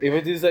If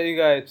it is that you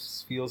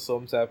guys feel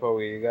some type of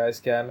way, you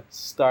guys can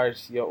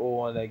start your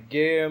own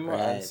game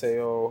and say,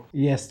 "Oh,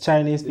 yes,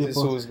 Chinese this is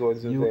people, who's going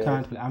to you play."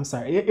 can't play. I'm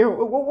sorry.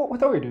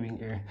 What are we doing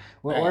here?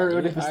 Where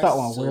if we start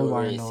one World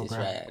War now,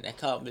 Ryan. I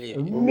can't believe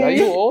it. Are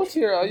you out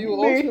here? Are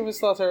you out here, Mr.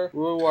 Starter?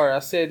 World War. I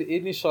said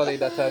initially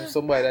that I'm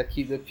somebody that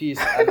keep the peace,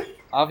 and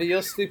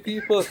obviously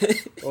people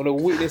want to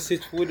witness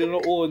it with their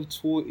own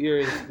 2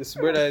 ears. This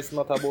brother is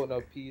not about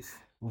no peace.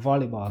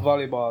 Volleyball.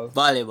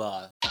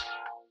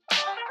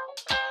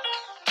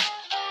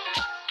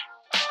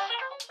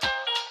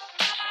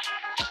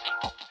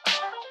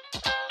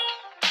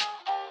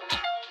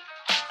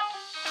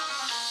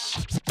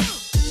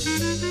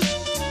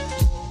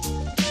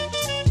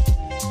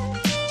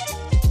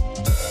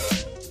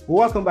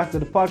 Welcome back to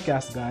the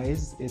podcast,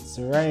 guys. It's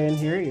Ryan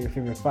here, your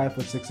favorite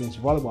 5'6"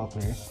 volleyball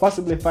player,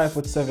 possibly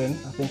 5'7".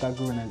 I think I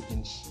grew an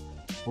inch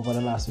over the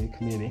last week,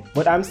 maybe.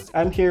 But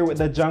I'm here with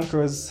the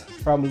Junkers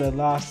from the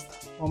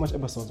last, how much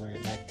episodes were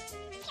it?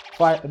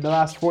 The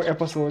last 4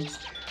 episodes.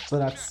 So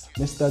that's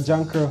Mr.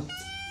 Junker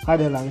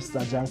Hadela,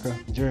 Mr. Junker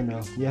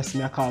Jermel. Yes,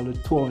 me I call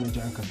it 2 on the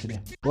Junker today.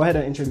 Go ahead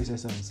and introduce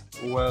yourselves.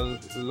 Well,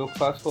 look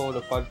at how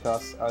the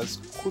podcast has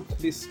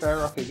quickly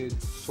skyrocketed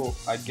to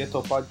a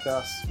ghetto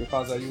podcast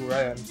because of you,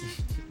 Ryan.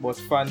 But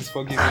fans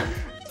forgive me.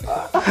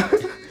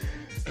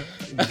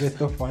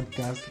 Ghetto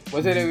podcast.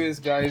 But anyways,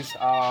 guys,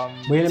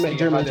 But you make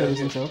Jermel introduce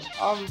himself?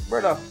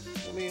 Brother,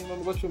 let me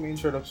go through my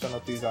introduction,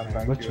 please, and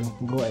thank you.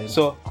 Go ahead.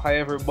 So, hi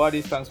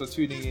everybody, thanks for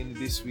tuning in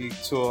this week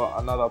to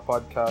another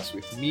podcast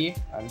with me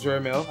and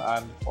Jermel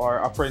and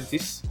our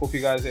apprentice. Hope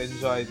you guys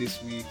enjoy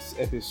this week's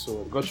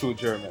episode. Go through,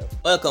 Jermel.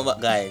 Welcome back,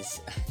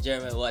 guys.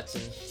 Jeremy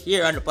Watson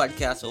here on the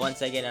podcast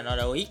once again,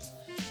 another week.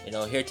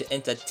 Here to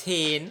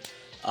entertain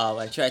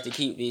and try to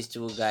keep these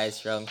 2 guys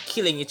from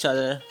killing each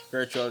other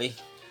virtually.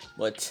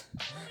 But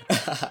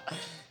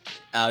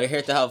we're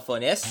here to have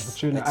fun, yes?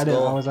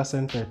 I was a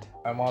center.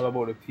 I'm all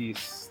about the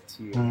peace,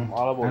 team. I'm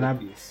all about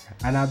the peace.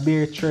 And I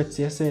bear threats,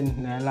 yes,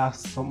 in the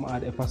last some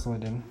odd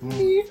episode.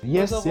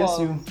 Yes,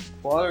 you.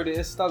 We already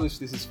established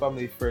this is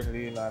family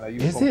friendly, and you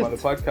is come it? on the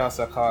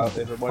podcast, I call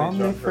everybody family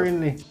Junker.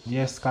 Friendly.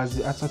 Yes, because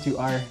that's what you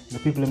are. The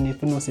people need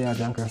to know say you're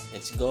Junker.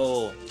 Let's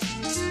go.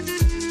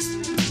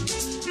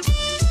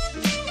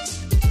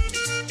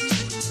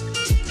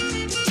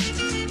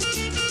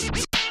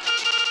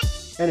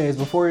 Anyways,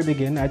 before we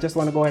begin, I just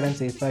want to go ahead and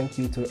say thank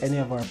you to any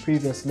of our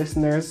previous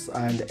listeners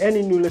and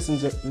any new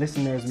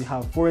listeners we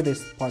have for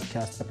this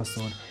podcast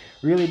episode.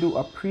 Really do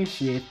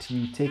appreciate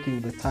you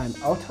taking the time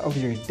out of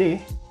your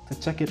day to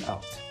check it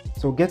out.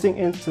 So getting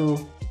into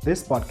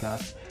this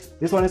podcast,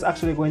 this one is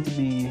actually going to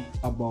be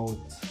about,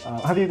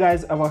 have you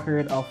guys ever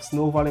heard of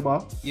snow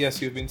volleyball?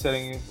 Yes, you've been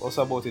telling us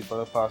about it for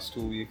the past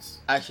 2 weeks.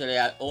 Actually,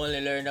 I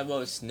only learned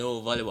about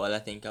snow volleyball, I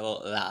think,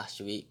 about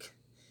last week.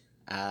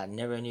 I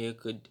never knew you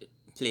could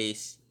play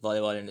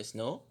volleyball in the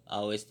snow. I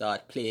always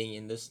thought playing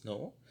in the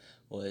snow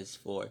was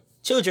for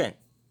children,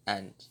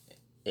 and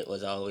it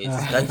was always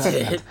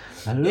considered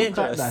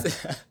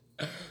dangerous.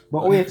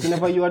 But wait,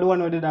 you are the one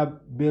who did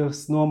that build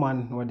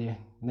snowman, were you?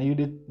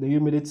 You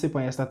made it sip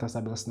on your status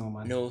about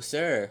snowman. No,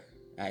 sir.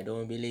 I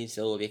don't believe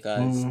so,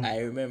 because I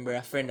remember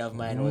a friend of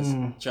mine was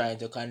trying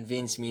to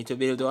convince me to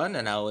build one,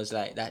 and I was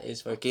like, that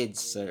is for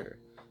kids, sir.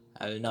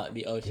 I will not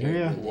be out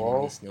here building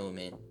any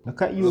snowmen.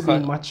 Look at you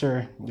being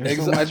mature.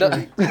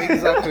 Exactly.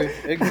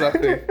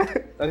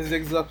 That is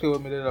exactly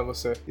what me did ever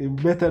say.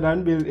 It's better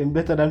than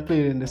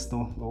playing in the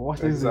snow. But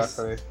what is this?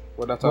 Exactly.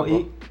 What that's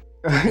about.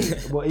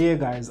 But yeah,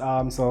 guys.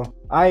 So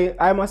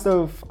I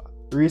myself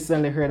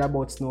recently heard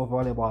about snow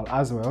volleyball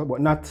as well,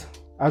 but not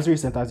as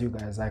recent as you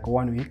guys, like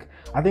 1 week.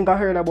 I think I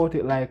heard about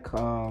it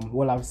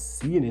I've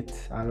seen it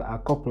a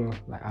couple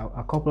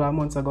of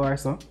months ago or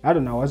so. I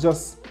don't know, I was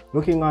just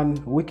looking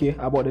on Wiki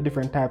about the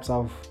different types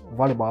of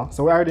volleyball.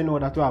 So we already know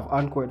that we have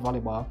on-court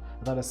volleyball,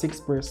 that are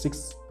 6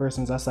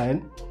 persons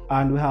assigned,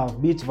 and we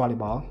have beach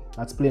volleyball,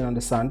 that's playing on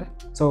the sand.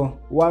 So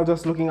while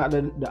just looking at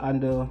the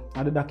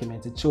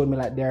documents, it showed me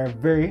like there are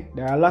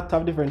a lot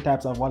of different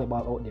types of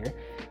volleyball out there,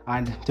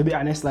 and to be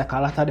honest, like a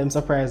lot of them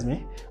surprised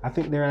me. I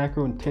think there are like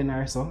around 10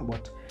 or so,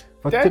 but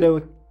for 10?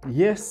 today,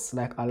 yes,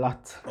 like a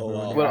lot. Oh,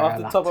 wow. Well, off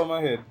the top of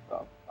my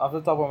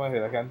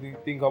head, I can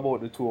think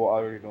about the 2 I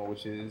already know,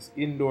 which is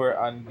indoor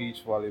and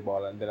beach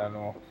volleyball, and then I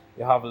know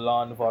you have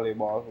lawn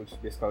volleyball, which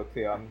basically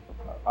play on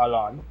a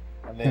lawn.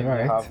 And then you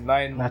have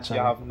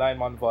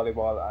 9-man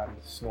volleyball and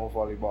snow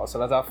volleyball. So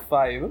that's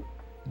 5.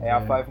 I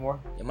have 5 more.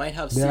 You might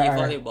have sea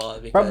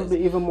volleyball, because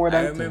probably even more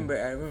than I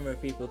remember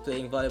people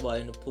playing volleyball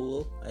in the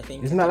pool. I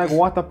think isn't that like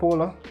water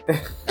polo?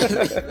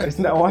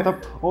 Isn't that water?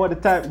 Oh, the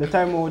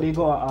time when they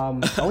go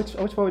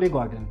which part they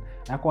go again?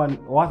 Like one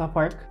water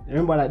park.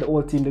 Remember like the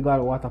old team they go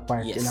to water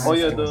park. Yes. Oh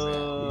yeah,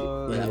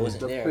 the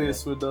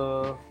place with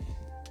the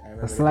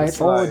slide.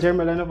 Oh,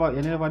 Jeremy, you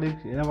never did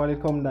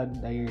come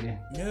that year.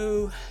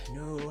 No.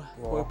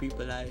 Poor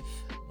people life.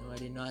 No, I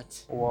did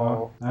not.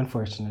 Wow.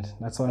 Unfortunate.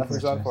 That's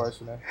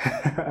unfortunate.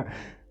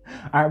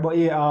 Alright, but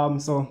yeah,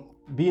 so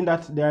being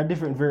that there are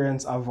different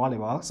variants of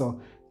volleyball, so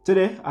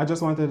today I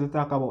just wanted to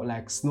talk about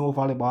like snow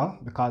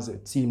volleyball because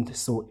it seemed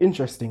so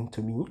interesting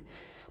to me.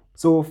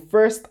 So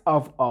first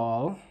of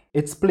all,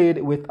 it's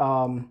played with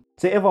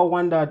so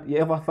you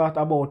ever thought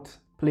about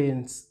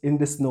playing in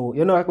the snow?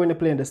 You know, like when you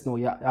play in the snow,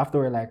 you have to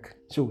wear like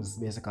shoes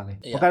basically.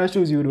 Yeah. What kind of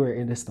shoes you would wear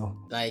in the snow?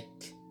 Like,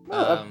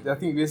 I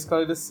think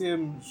basically the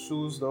same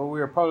shoes though.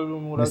 We're probably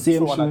more The than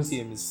same show on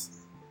shoes.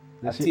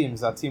 a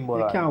teams, a team You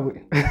ball. can't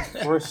wait.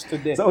 Fresh to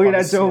death. So we on the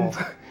that jump.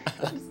 snow.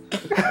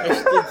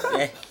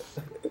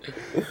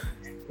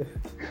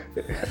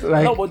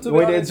 Like No, but to be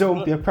when they honest,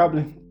 jump, you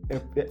probably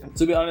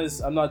To be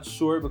honest, I'm not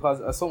sure because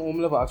something I'll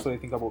never actually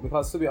think about.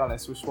 Because to be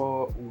honest,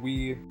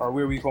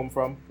 where we come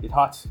from, it's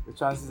hot. The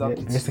chances of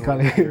it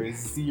basically there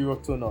is 0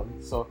 to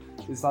none. So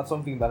it's not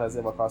something that has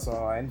ever crossed my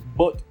mind.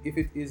 But if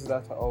it is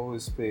that I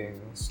always playing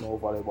snow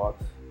volleyball,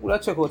 would I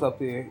check out a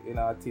play in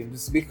our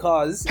teams?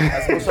 Because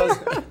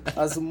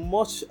as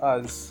much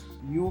as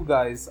you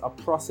guys are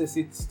process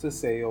it to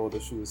say, oh, the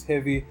shoe is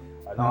heavy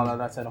and all of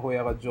that, and how you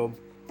have a jump.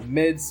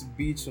 Meds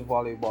beach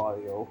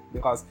volleyball, yo,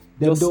 because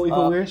they don't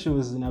even wear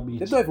shoes in a beach.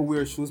 They don't even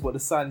wear shoes, but the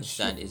sand is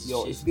it's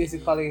shifting.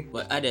 basically.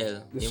 But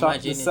Adele, the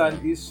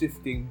sand is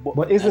shifting.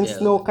 But isn't Adele.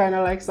 snow kind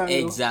of like sand?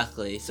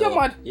 Exactly. So Yeah,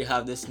 man. you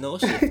have the snow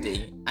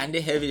shifting and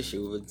the heavy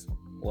shoes.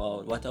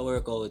 Wow, what a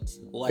workout!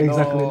 What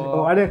Exactly.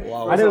 No.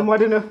 Oh, Adele, more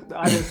than enough.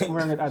 Adele,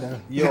 wrong with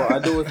Adele. Yo, I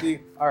don't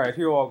think. All right,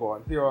 here we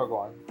go.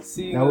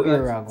 Seeing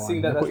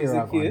that is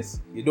the case,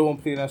 you don't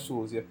play in a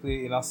shoes. You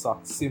play in a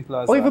sock. Simple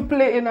as Or that. if you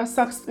play in a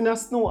socks in a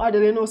snow,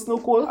 Adele, you know snow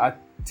cold. A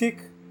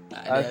thick,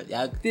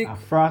 thick A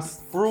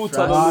frost, fruit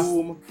on the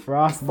loom,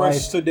 frost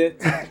fresh bite. to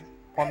death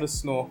on the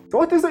snow. So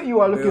what is it you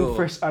are looking Bro,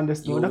 fresh on the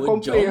snow? you The would come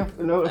play, jump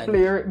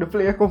the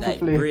player come for like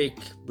play.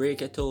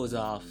 break your toes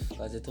off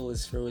because the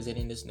toes frozen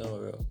in the snow,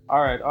 bro.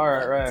 All right,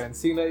 Ryan.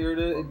 Seeing that you're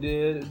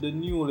the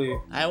newly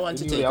I want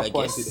to newly take a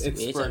appointed guess. Wait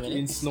a expert minute.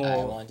 in snow.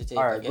 I want to take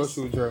All a right, go guess.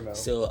 through journal.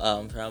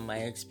 So from my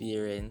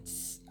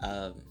experience,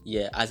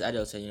 as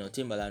adults,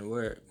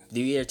 Timberland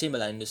they wear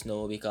Timberland in the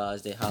snow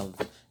because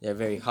they're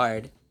very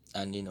hard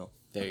and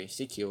very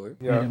secure.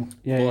 Yeah.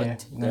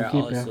 But there are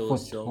Keep your also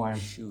foot some warm.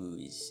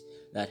 shoes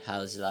that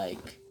has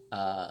like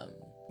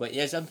but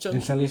yeah, some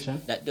Insulation?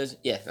 shoes that does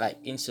like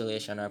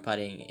insulation or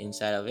padding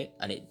inside of it,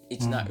 and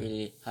it's not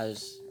really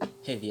as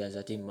heavy as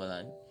a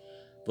Timberland,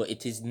 but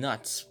it is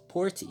not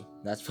sporty.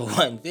 That's for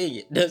one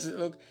thing.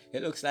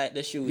 It looks like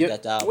the shoes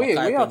that a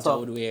carpenter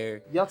would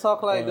wear. Y'all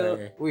talk like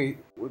I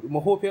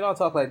hope you not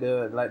talk like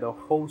the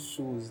house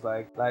shoes,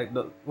 like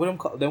the what them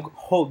call them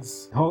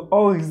hugs.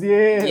 Oh,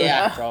 yeah.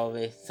 Yeah,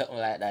 probably something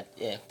like that.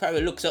 Yeah,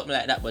 probably look something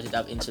like that, but it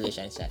have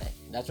insulation inside it.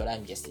 That's what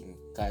I'm guessing,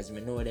 because I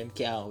know them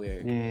can't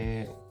wear.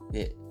 Yeah.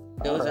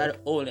 Those are the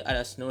only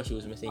other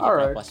snowshoes I think you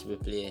can possibly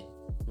play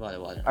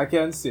volleyball. I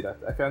can see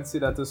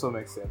that to some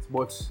extent.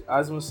 But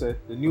as we said,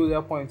 the newly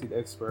appointed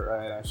expert,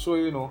 and I'm sure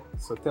you know.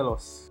 So tell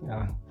us.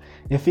 Yeah.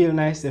 You feel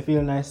nice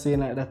saying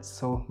like that,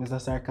 so Mr.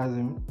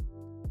 Sarcasm.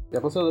 Yeah,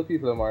 but other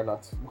people them are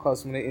not,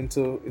 because we're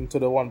into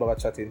the one bag of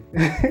chatting.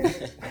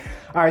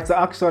 Alright, so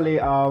actually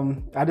are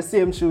the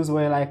same shoes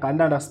where like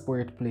another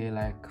sport play,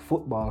 like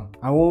football.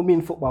 I won't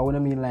mean football, I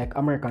mean like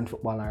American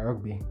football or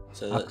rugby.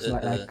 So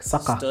like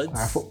soccer studs?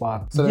 or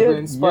football. So they're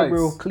playing spikes.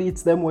 bro,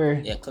 cleats them wear.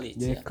 Yeah, cleats.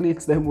 Yeah,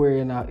 cleats them wear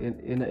in a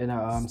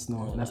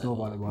snow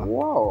volleyball.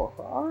 Wow,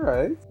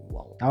 alright.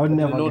 Wow. I would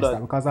never know guess that.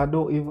 that because I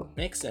don't even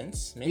Makes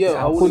sense. Yeah,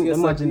 I wouldn't couldn't guess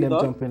that imagine them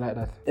either. jumping like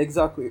that.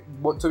 Exactly,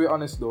 but to be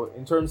honest though,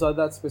 in terms of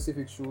that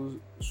specific shoe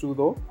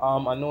though,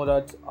 I know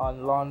that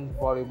on lawn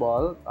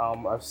volleyball,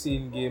 I've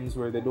seen games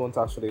where they don't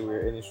actually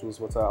wear any shoes,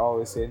 but I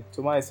always say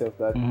to myself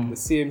that the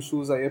same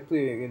shoes that you're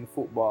playing in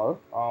football,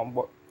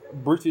 but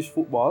British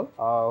football,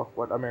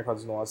 what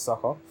Americans know as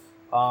soccer,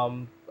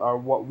 are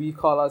what we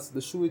call as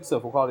the shoe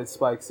itself. We call it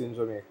spikes in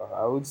Jamaica.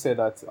 I would say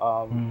that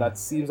that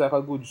seems like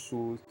a good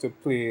shoe to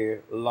play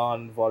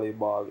lawn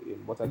volleyball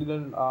in, but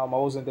I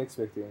wasn't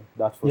expecting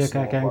that for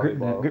snow can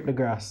volleyball. grip the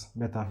grass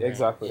better.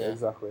 Exactly.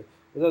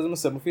 But as I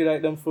said, I feel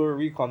like them for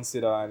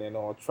reconsider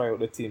and try out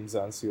the teams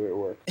and see how it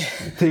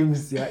works.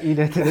 Teams, yeah,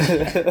 either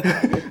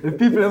the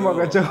people them are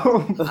gonna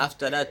jump.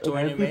 After that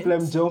tournament, people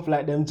them jump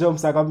like them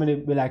jumps are gonna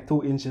be like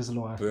 2 inches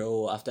lower.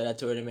 bro, after that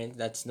tournament,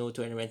 that snow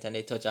tournament, and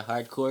they touch a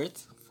hard court,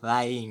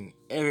 flying.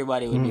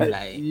 Everybody would be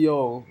flying.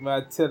 Yo,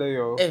 man, I tell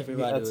you.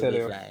 Everybody would be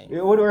flying.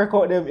 It would work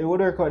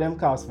out them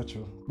calves for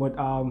true. But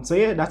so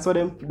yeah, that's what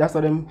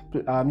them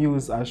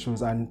use as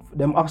shoes, and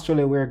them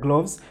actually wear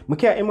gloves. I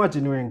can't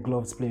imagine wearing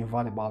gloves playing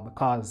volleyball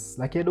because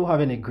like you don't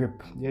have any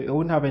grip. You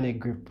wouldn't have any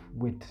grip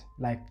with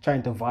like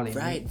trying to volley.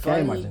 Right,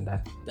 Can't imagine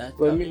that. That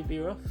Well, would be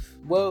rough.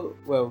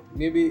 Well,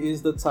 maybe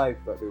it's the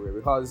type that they wear,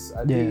 because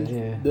I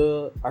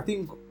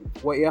think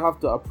what you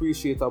have to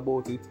appreciate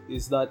about it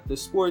is that the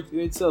sport in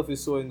itself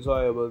is so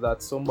enjoyable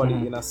that somebody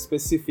in a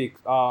specific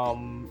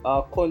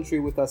a country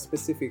with a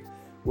specific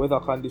weather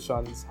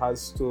conditions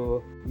has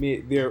to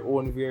make their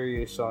own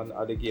variation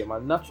of the game,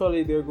 and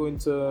naturally they're going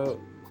to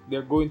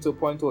they're going to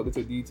point out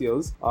little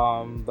details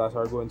that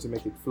are going to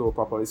make it flow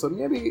properly. So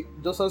maybe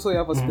just also you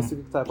have a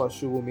specific type of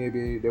shoe,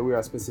 maybe they wear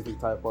a specific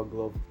type of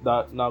glove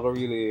that not gonna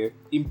really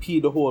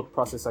impede the whole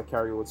process of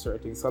carry out certain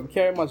things. So I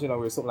can't imagine I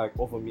wear something like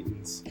over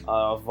mittens,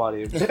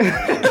 volley.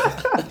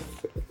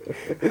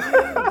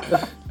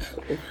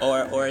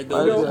 or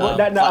those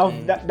that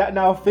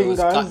now fingers,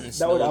 cotton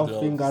that would have snow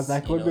fingers, gloves,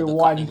 like you would know, be the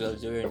one. cotton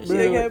gloves you wear in the Yeah,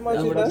 snow. yeah, That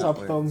imagine would that. have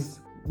soft thumbs.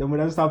 They would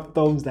have soft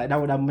thumbs, like that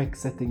would have make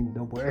setting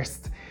the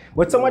worst.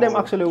 But some of them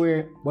actually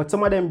wear, but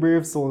some of them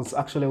brave souls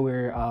actually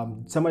wear,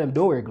 some of them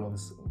don't wear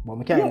gloves. But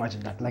we can't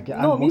imagine that. Like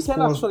No, we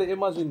can actually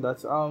imagine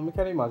that. We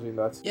can imagine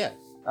that. Yeah.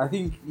 I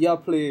think you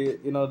play,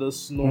 the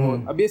snow.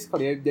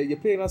 Basically, you're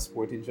playing a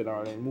sport in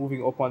general and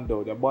moving up and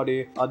down. Your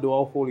body, do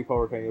a holy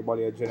power and your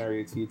body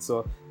generate heat.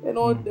 So,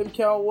 them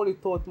can't hold it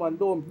out, man.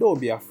 Don't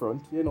be a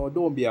front.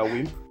 Don't be a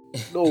wimp.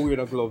 Don't wear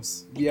no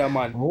gloves. Be a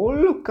man. Oh,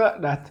 look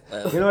at that.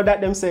 You know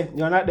that them say,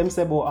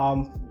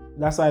 but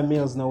that's why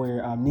males now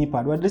wear knee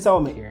pad. Well, this is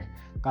how I hear.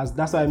 Because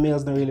that's why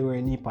males don't really wear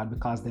a knee pad,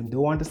 because them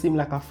don't want to seem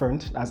like a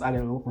front, as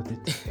Adele will put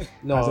it.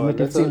 No, make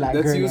it seem like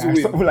that's girly or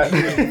usually something like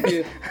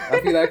I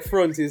feel like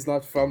front is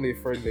not family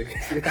friendly.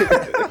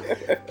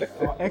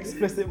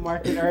 Explicit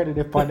marking already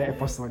upon the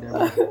episode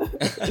there.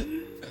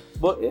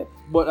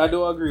 But I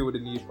don't agree with the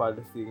knee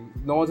pad thing.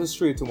 Not want to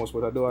stray too much,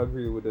 but I don't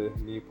agree with the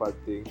knee pad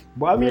thing.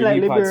 But I mean, Wear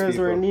like knee pads, liberals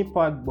wear a people. knee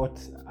pad,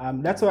 but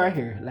that's what I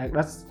hear. Like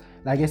that's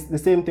like it's the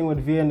same thing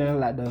with VNL.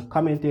 Like the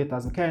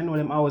commentators, I can't know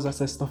them always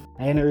say stuff.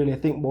 I ain't really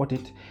think about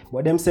it.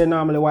 But them say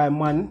normally why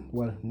men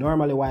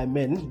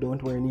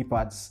don't wear knee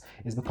pads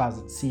is because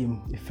it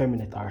seems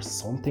effeminate or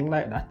something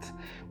like that.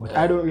 But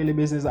I don't really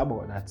business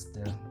about that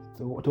still.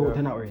 So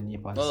they're not wearing knee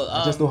pads. Well,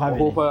 I just don't have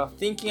any.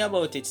 Thinking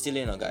about it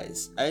still,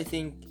 guys, I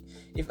think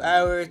if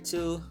I were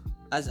to,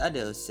 as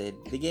Adele said,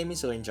 the game is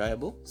so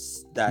enjoyable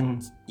that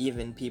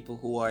even people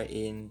who are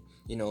in,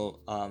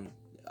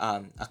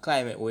 a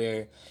climate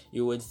where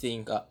you would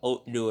think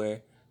outdoor,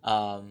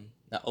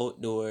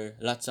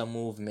 lots of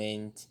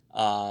movement,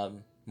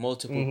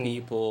 multiple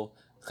people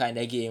kind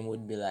of game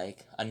would be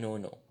like a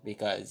no-no,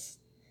 because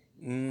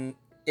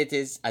it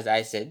is, as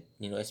I said,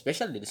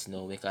 especially the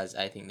snow, because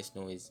I think the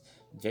snow is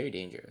very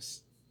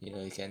dangerous.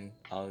 You can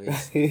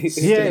always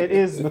Yeah, it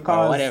is,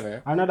 because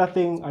whatever. Another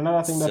thing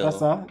that I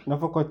saw, not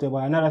for cut, but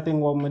another thing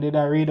when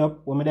I read up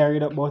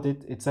about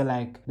it, it's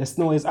like the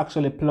snow is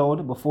actually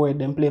plowed before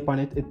them play upon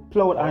it. It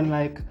plowed and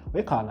like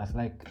what you call that?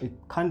 Like it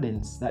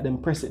condensed, that them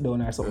press it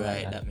down or something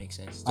Right, like that. that makes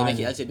sense. To make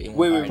it a little bit more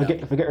Wait,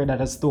 hard. Forget rid of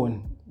the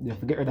stone. Yeah,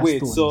 forget rid of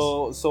Wait,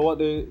 stones.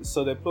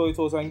 so they plow it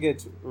out and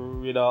get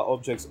rid of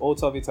objects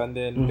out of it, and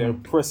then they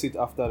press it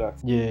after that.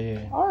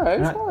 Yeah. All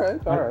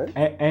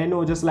right. I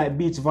know, just like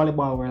beach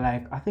volleyball, where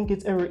like I think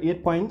it's every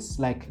 8 points.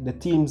 Like the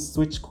teams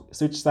switch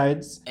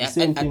sides. The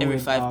same thing every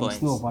with 5 points.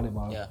 snow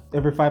volleyball. Yeah.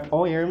 Every 5.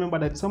 Oh, yeah, remember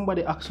that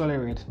somebody actually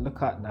read.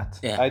 Look at that.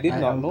 Yeah. I did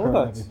not am know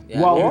proud that. of it.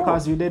 Yeah. Wow, Yeah.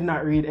 because you did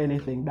not read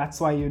anything.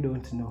 That's why you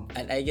don't know.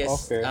 And I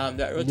guess Okay.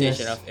 that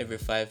rotation Yes. of every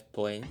 5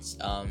 points,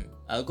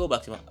 I'll go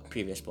back to my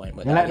previous point,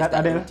 but You I like guess that,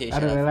 Adele? rotation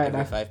Adele, of you like every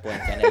that? 5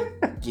 points and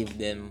I give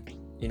them,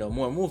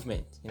 more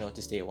movement,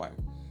 to stay warm.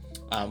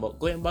 But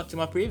going back to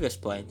my previous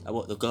point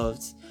about the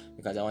gloves,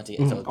 because I want to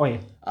get it out. Oh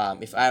yeah.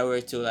 If I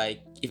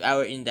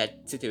were in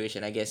that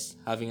situation, I guess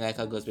having like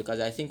a gloves,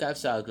 because I think I've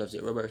saw gloves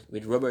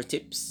with rubber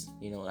tips,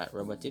 like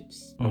rubber tip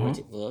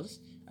gloves.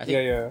 I think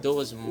Yeah.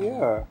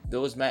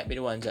 those might be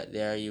the ones that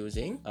they are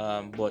using.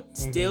 But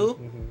still,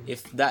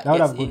 if that That would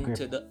gets have good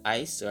into grip. the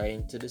ice or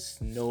into the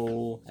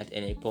snow at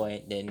any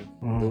point, then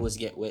those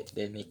get wet,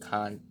 then they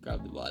can't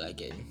grab the ball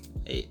again.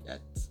 I hate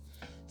that.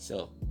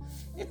 So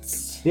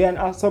it's Yeah,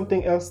 and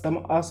something else that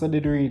I also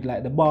did read,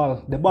 like the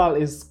ball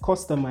is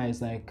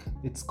customized, like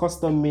it's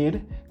custom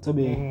made to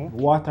be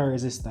water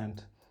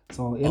resistant.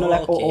 So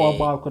like Okay. our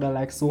ball could have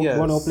like soaked. Yes.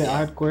 When we play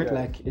hard court,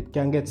 like it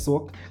can get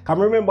soaked. Can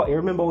remember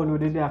when we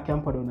did the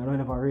Camperdown and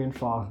whenever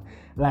rainfall,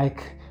 like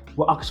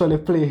we actually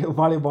play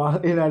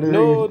volleyball in the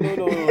No,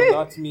 rain.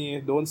 not me.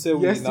 Don't say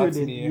we. Yes, not you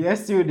did. me.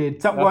 Yes, you did.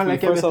 Stop Not going me.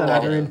 like every First of time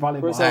all- I rain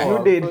volleyball.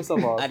 First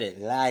of all, I did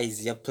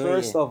lies. You're playing.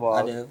 First of all,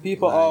 I did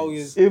people lies.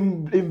 always.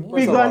 In First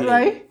big of all, one,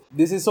 right?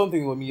 This is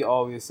something what me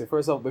always say.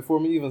 First off, before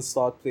me even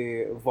start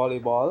play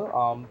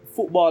volleyball,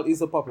 football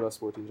is a popular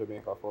sport in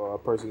Jamaica for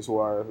persons who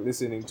are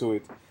listening to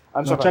it.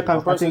 And No, check on. I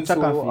think persons check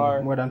who on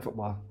are. more than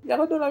football. Yeah,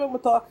 don't let me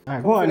talk.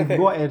 Alright,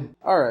 go ahead.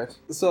 Alright,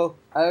 so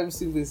I am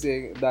simply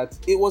saying that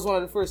it was one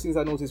of the first things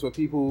I noticed where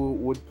people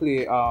would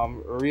play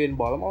rain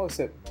ball. I'm always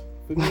saying,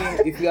 for me,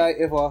 if I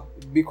ever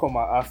become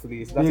an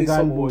athlete, that Big is and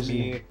something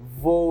bougie. me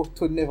vow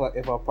to never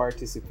ever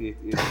participate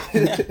in.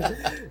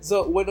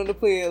 So when I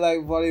play like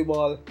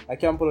volleyball, I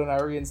can't put on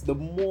a rains. The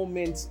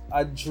moment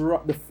I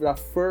drop the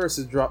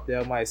first drop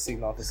there, my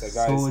signal to say,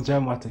 guys, So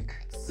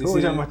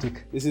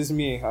dramatic. this is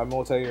me. I'm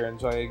out here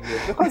enjoying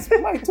it. Because,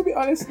 like, to be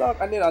honest, dog,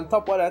 and then on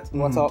top of that,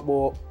 what talk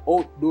about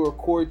outdoor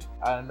court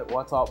and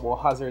what talk about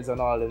hazards and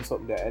all them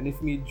something there. And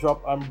if me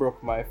drop and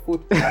broke my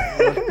foot,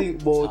 I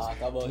think Talk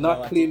about about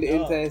not playing the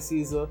dramatic, entire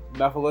season.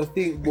 I forgot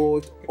think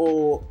about,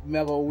 me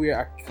have to wear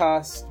a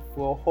cast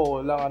for how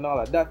long and all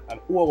of that, and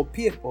who will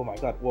pay? Oh my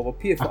God, who will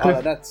pay for all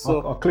of that?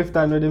 So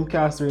Clifton with them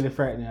cast really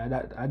frightening.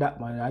 That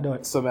man, I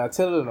don't. So may I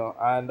tell you now,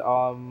 and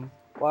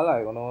well,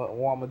 I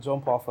want to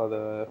jump off of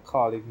the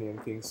colleague name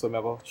thing, so I'm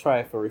going to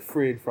try to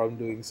refrain from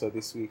doing so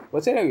this week.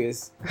 But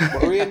anyways,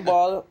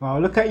 rainball. Wow,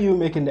 look at you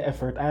making the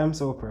effort. I am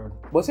so proud.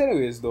 But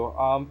anyways,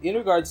 though, in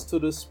regards to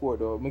the sport,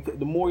 though,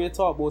 the more you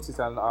talk about it,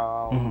 and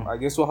I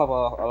guess we'll have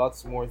a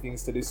lot more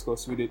things to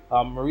discuss with it.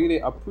 I really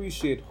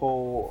appreciate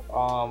how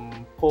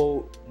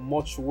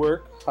much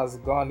work has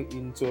gone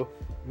into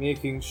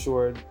making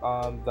sure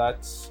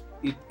that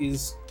it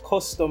is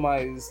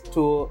customized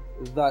to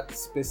that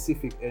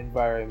specific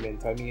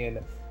environment. I mean,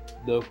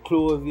 the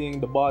clothing,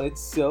 the ball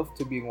itself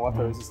to being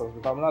water resistant.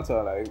 Because I'm not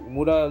like,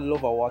 would I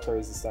love a water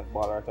resistant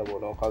ball right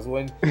about now? Because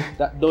when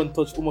that don't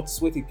touch too much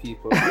sweaty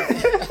people,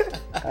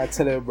 I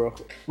tell you, bro.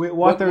 Wait,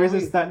 water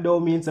resistant though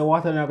means the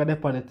water not gonna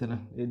dip on it, you know?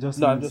 It just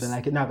means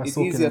like it not gonna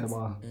soak in the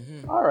ball.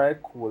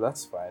 Alright, cool,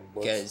 that's fine.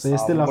 But, so you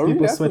still have people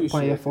really sweat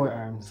on your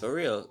forearms. For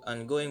real.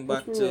 And going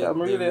back to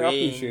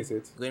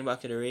going back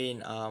to the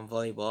rain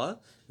volleyball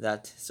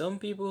that some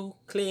people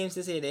claims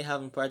to say they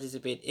haven't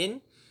participated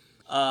in.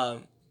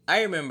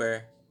 I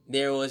remember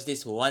there was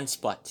this one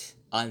spot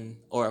on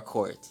our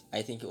court.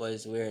 I think it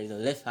was where the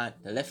left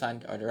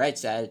hand or the right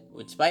side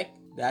would spike.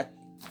 That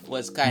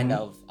was kind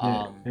of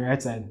the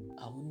right side.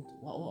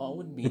 What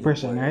would be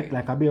depression, right?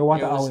 Like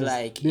water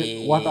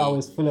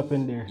always fill up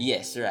in there.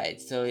 Yes, right.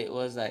 So it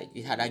was like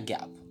it had a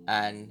gap,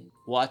 and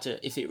water,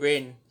 if it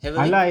rained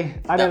heavily. I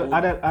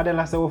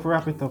don't say we'll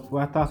wrap it up.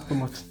 We talk too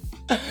much.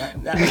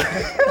 That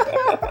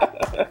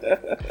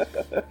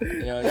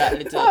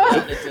little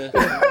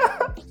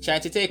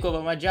trying to take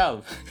over my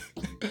job.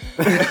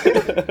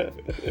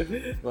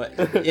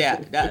 But yeah,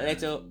 that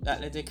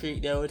little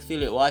creek there would fill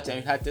with water,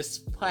 and we had to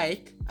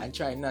spike and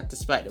try not to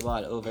spike the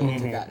ball over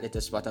into that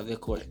little spot of the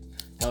court.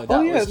 No,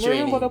 that was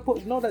training.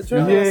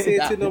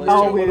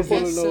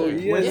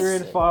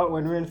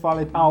 When rainfall,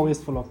 it always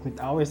full up.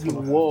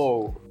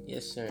 Whoa.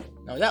 Yes, sir.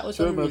 Now that was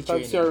from real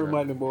training.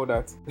 Remind me about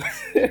that.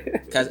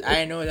 Because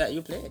I know that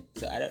you played,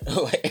 so I don't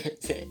know what you're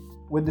saying.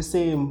 With the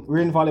same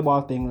rain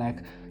volleyball thing,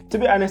 like, to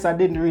be honest, I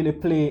didn't really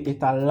play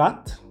it a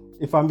lot.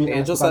 If I'm being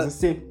honest, because it's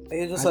safe.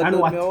 Yes,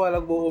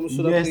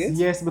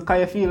 because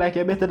you feel like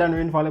you're better than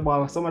rain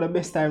volleyball. Some of the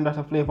best time that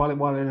I play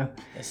volleyball, you know.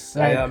 Yes,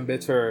 I am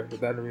better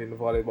than rain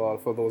volleyball.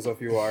 For those of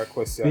you who are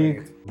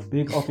questioning it.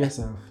 Big up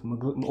yourself. I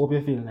hope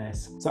you feel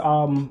nice. So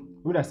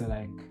what I say,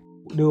 like,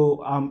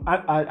 though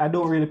I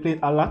don't really play it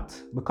a lot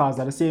because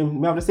we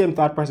have the same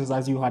thought process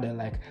as you had.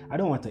 Like, I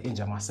don't want to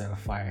injure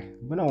myself. I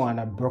don't want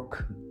a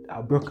broke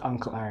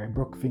ankle or a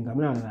broke finger. I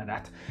don't like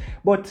that.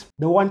 But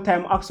the one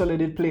time I actually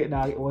did play it,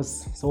 it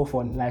was so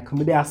fun. Like,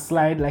 me there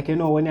slide, like, you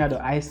know, when you have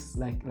the ice,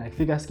 like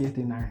figure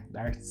skating or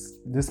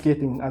the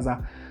skating as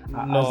a.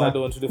 I don't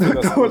want to do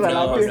figure skating.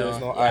 There's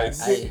no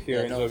ice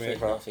here in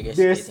Jamaica.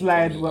 There's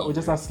slide, we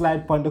just a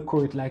slide on the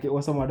court. Like, it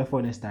was some of the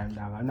funnest time,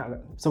 dog. I'm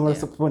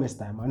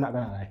not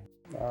gonna lie.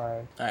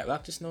 Alright,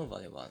 back to snow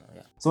volleyball now,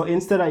 yeah. So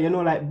instead of,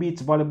 like beach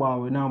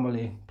volleyball, we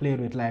normally played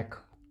with like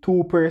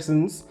 2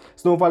 persons.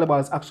 Snow volleyball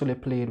is actually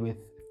played with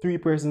 3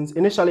 persons.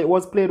 Initially, it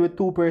was played with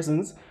 2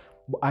 persons,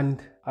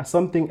 and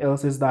something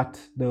else is that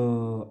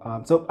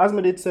so as I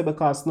did say,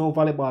 because snow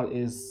volleyball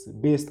is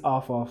based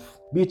off of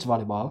beach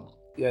volleyball.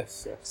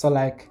 Yes. So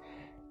like,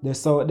 they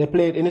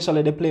played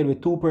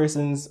with 2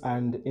 persons,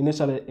 and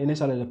initially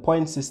the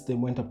point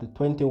system went up to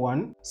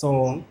 21.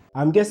 So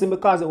I'm guessing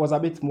because it was a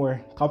bit more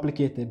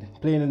complicated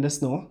playing in the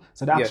snow,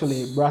 so they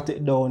actually brought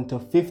it down to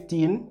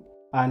 15.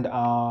 And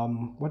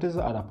what is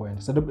the other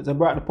point? So they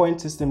brought the point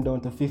system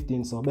down to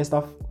 15. So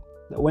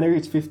when it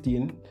reached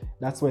 15,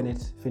 that's when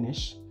it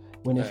finished.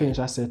 When they finish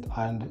a set,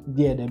 and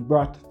they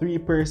brought 3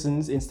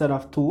 persons instead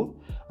of 2,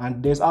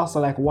 and there's also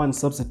like 1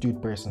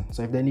 substitute person.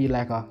 So if they need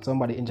like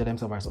somebody injure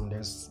themselves or something,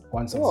 there's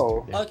 1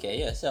 substitute. Okay,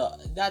 yeah. So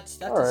that's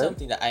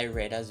something that I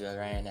read as well,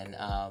 Ryan, and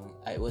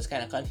it was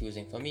kind of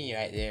confusing for me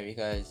right there,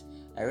 because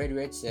I read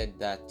where it said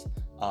that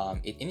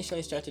it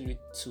initially started with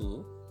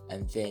 2,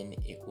 and then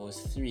it was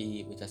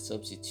 3 with a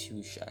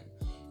substitution.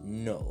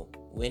 No,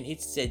 when it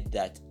said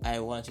that, I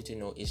wanted to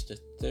know, is the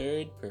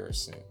 3rd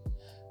person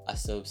a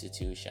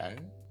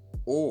substitution?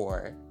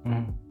 Or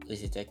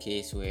is it a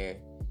case where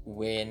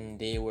when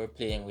they were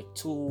playing with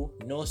 2,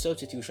 no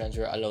substitutions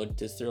were allowed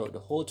to throw the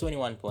whole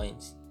 21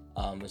 points?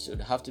 So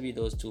it have to be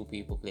those 2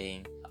 people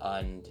playing,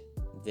 and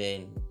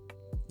then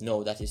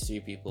that is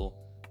 3 people,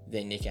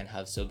 then they can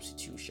have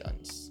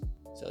substitutions.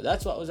 So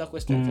that's what was a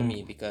question for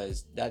me,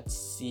 because that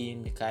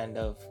seemed kind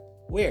of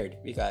weird,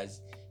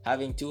 because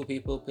having 2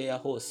 people play a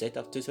whole set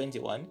up to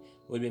 21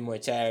 would be more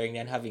tiring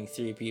than having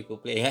 3 people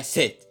playing a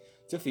set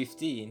to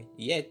 15,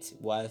 yet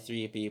while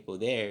 3 people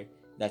there,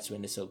 that's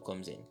when the sub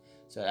comes in.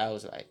 So I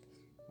was like,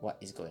 what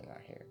is going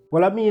on here?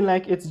 Well, I mean,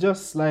 like, it's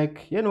just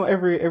like, you know,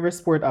 every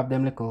sport have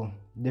them little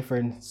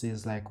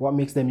differences, like what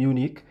makes them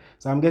unique.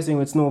 So I'm guessing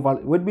with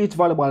beach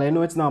volleyball, I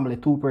know it's normally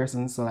two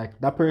persons. So like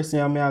that person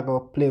I may go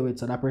play with,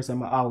 so that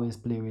person I always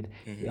play with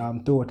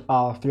throughout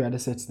all three of the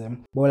sets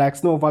them. But like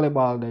snow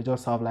volleyball, they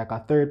just have like a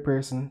third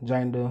person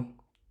join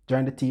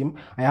the team.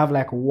 I have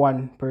like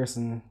one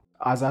person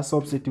as a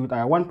substitute,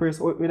 or one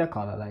person, what do they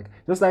call it? Like,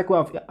 just like we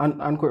have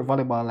on-court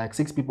volleyball, like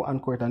 6 people on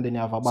court, and then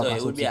you have a back. So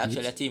it would be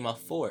actually a team of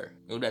 4.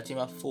 It would be a team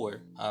of 4.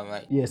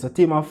 Like, yeah, so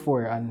team of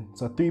 4, and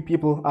so 3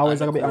 people always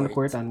gonna be on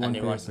court and one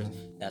person.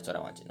 That's what I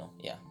want to know.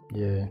 Yeah.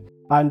 Yeah.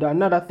 And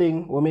another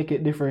thing will make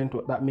it different,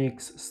 that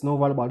makes snow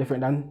volleyball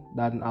different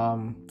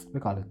than we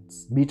call it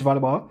beach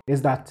volleyball,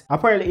 is that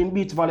apparently in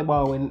beach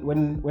volleyball,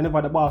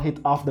 whenever the ball hit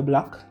off the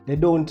block, they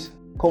don't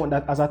count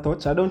that as a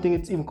touch. I don't think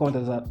it's even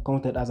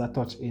counted as a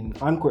touch in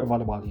on-court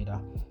volleyball either.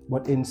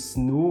 But in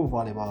snow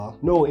volleyball,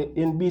 no,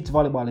 in beach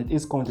volleyball it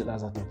is counted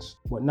as a touch,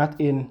 but not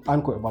in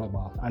on-court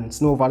volleyball. And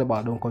snow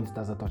volleyball don't count it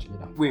as a touch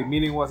either. Wait,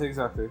 meaning what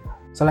exactly?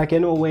 So like, you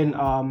know, when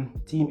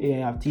team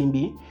A have team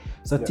B,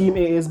 so team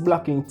A is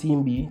blocking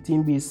team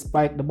B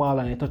spike the ball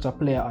and they touch a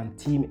player on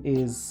team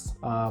A's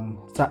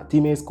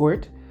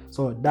court.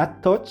 So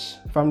that touch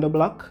from the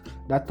block,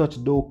 that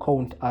touch don't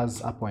count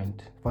as a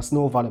point for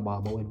snow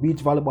volleyball, but with beach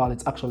volleyball,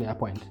 it's actually a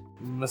point.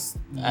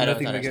 I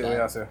don't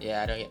understand.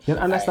 Yeah, I don't get. You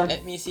understand?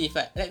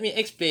 Right, let me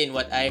explain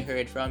what I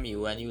heard from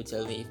you, and you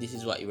tell me if this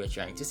is what you were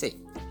trying to say.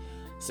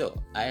 So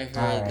I heard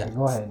that.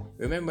 Go ahead.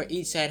 Remember,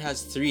 each side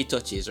has 3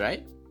 touches,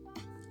 right?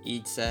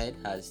 Each side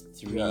has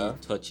 3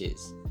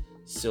 touches.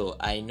 So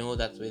I know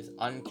that with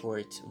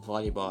on-court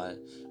volleyball,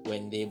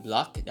 when they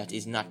block, that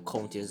is not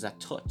counted as a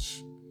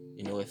touch.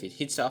 You know, if it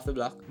hits off the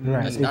block,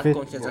 that's not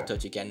counted as a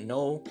touch. You can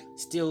now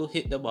still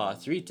hit the ball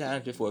 3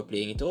 times before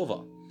playing it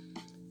over.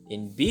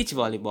 In beach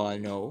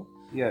volleyball now,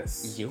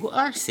 yes, you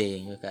are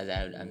saying, because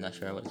I'm not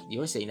sure what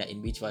you're saying, that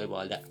in beach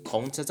volleyball that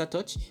counts as a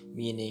touch,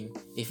 meaning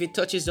if it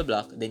touches the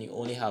block, then you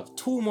only have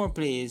 2 more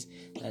plays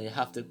and you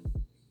have to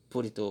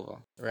put it over,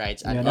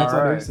 right? And that's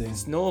what they're saying.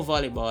 Snow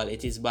volleyball,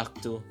 it is back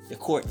to the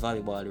court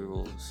volleyball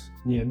rules.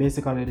 Yeah,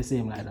 basically the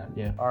same like that.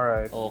 Yeah. All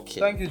right. Okay.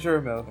 Thank you,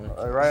 Jermel.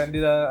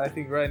 I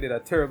think Ryan did a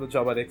terrible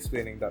job at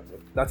explaining that.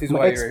 That is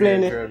why you're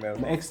here,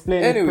 Jermel.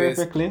 Explain it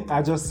perfectly.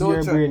 I just see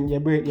your brain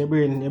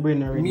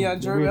already. Me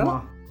and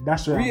Jermel?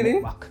 That's right.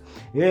 Really? Back.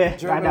 Yeah.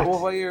 Jermel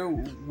over here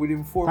with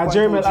him 4.0 Because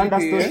Jermel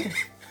understood.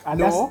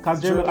 No,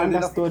 because Jermel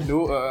understood.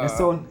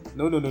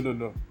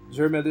 No.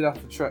 Jermel did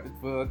have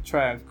to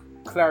try and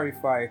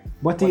clarify.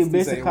 But he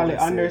basically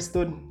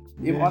understood.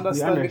 He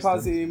understood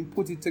because he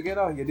put it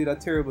together. You did a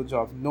terrible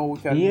job. No, we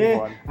can move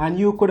on. And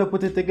you could have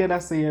put it together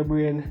so your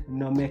brain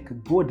no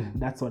make good.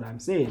 That's what I'm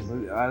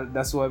saying.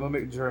 That's why I'm gonna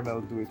make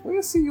Jermel do it. Well,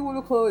 you see, you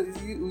look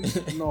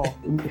no.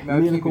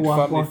 You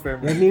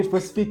need to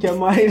speak your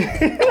mind.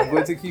 I'm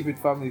going to keep it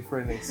family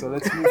friendly. So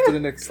let's move to the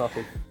next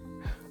topic.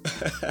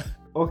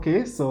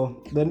 Okay,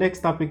 so the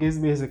next topic is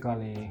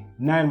basically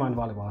 9-man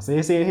volleyball. So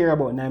you say you hear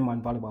about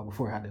 9-man volleyball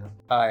before, Hadil?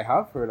 I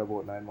have heard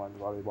about 9-man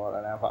volleyball,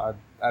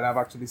 and I've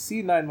actually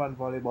seen 9-man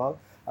volleyball.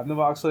 I've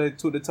never actually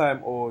took the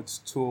time out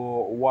to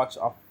watch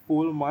a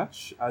full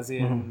match, as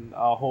in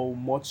how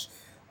much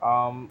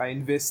I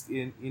invest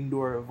in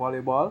indoor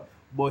volleyball.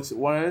 But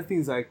one of the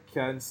things I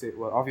can say,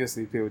 well,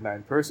 obviously play with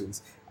 9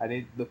 persons,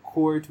 and the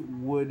court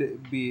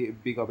would be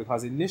bigger,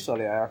 because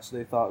initially I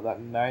actually thought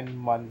that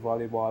 9-man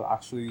volleyball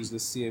actually used the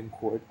same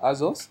court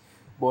as us.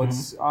 But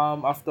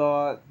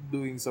after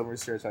doing some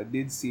research, I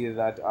did see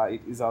that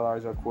it is a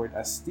larger court.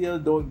 I still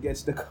don't get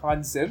the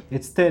concept.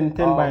 It's 10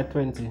 by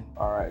 20.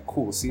 All right,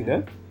 cool. See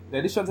then? In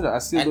addition to that, I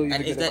still don't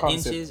even get the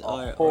concept. And is that inches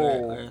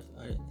or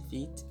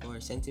feet or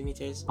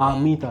centimeters?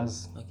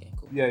 Meters. Okay.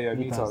 Yeah,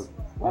 meters.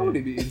 Why would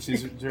it be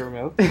inches,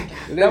 Jermel?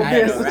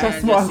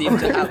 Ryan seem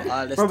to have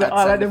all the stats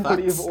all of them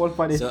and the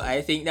facts. So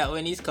I think that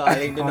when he's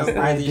calling the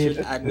numbers, he should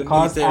add the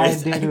meters. Because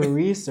I did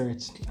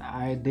research.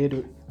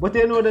 But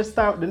you know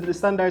the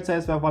standard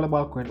size for a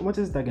volleyball court. What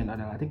is it again,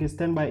 Adela? I think it's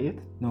 10 by 8?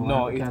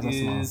 No, it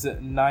is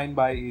 9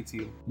 by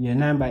 18. Yeah,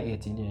 9 by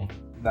 18, yeah.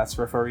 That's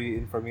referee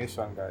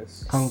information,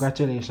 guys.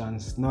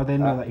 Congratulations. Now they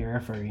know that you're a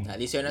referee. At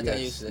least you're not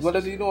useless. What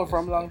did you know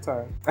from a long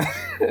time?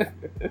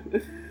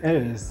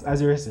 Anyways,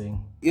 as you were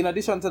saying. In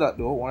addition to that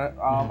though,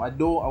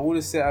 I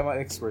wouldn't say I'm an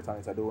expert on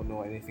it. I don't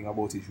know anything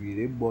about it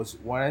really. But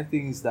one of the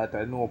things that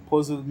I know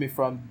puzzled me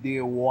from day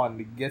one,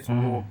 the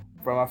get-go,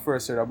 from I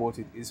first heard about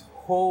it, is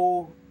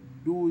how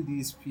do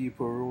these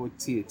people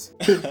rotate?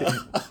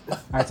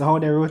 Alright, so how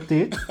they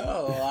rotate?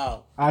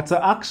 Oh wow. So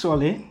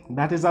actually,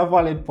 that is a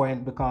valid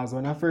point, because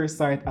when I first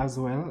saw it as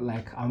well,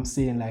 like I'm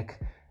saying, like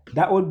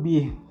that would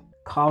be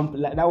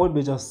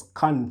just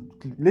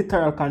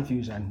literal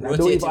confusion. I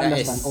don't even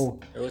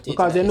understand.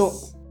 Because you know,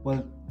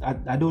 well,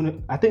 I don't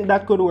know. I think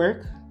that could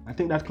work.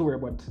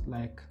 But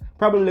like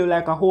probably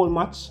like a whole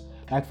match,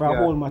 like for a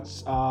whole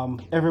match,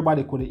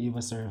 everybody couldn't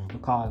even serve,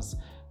 because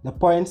the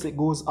points, it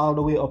goes all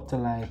the way up to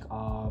like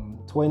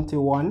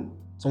 21.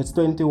 So it's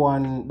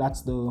 21,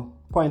 that's the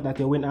point that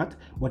you win at,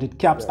 but it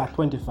caps at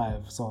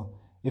 25. So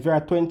if you're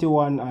at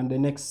 21 and the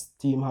next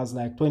team has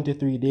like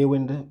 23, they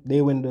win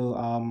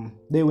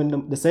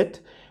the set.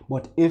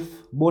 But if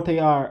both of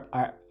you are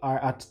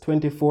at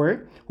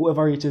 24,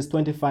 whoever reaches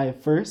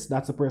 25 first,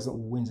 that's the person who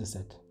wins the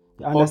set.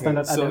 You understand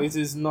that? So Adam? it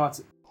is not.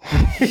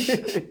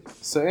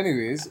 So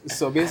anyways,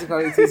 so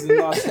basically it is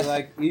not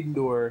like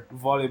indoor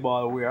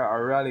volleyball where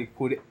a rally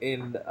could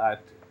end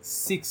at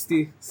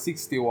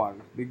 60-61.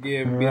 The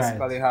game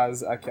basically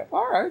has a cap.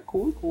 Alright,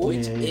 cool.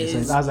 Which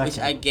so which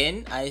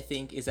again I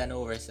think is an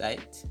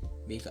oversight,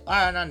 because or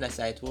an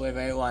undersight,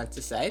 whoever you want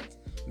to cite.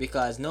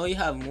 Because now you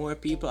have more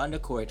people on the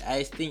court.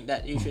 I think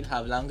that you should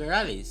have longer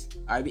rallies,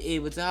 or be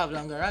able to have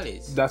longer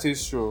rallies. That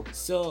is true.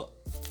 So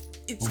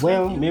it's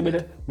well, maybe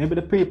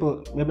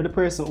the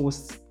person who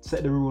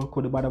set the rule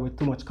could have bothered with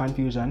too much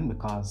confusion,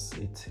 because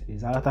it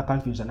is a lot of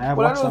confusion. I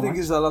don't think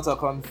it's a lot of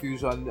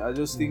confusion. I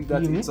just think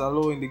that it's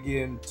allowing the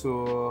game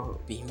to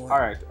be more.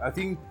 Alright, I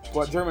think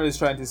what Germany is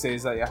trying to say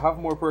is that you have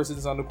more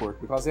persons on the court.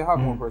 Because you have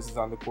more persons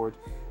on the court,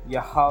 you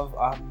have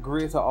a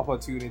greater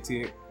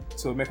opportunity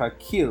to make a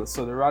kill,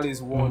 so the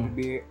rallies won't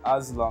be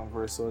as long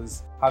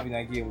versus having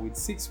a game with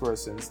 6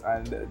 persons,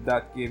 and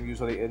that game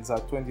usually ends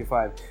at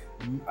 25.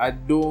 I'm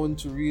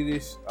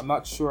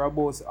not sure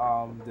about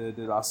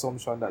the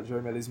assumption that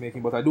Jermel is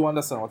making, but I do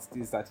understand what it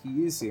is that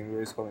he is saying,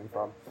 where he's coming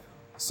from.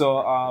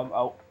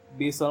 So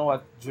based on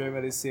what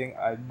Jermel is saying,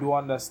 I do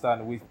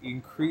understand with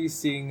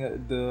increasing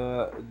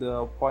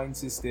the point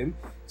system.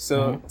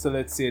 So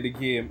let's say the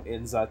game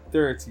ends at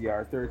 30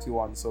 or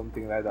 31,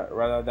 something like that,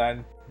 rather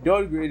than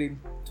downgrading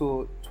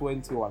to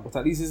 21, but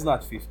at least it's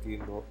not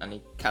 15 though. And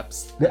it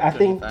caps. I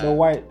think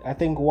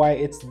why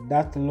it's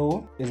that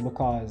low is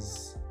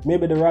because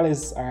maybe the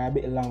rallies are a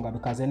bit longer,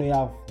 because I know you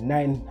have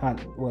 9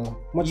 hands. Well,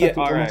 much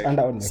on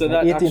that one. So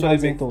like that 18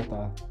 hands in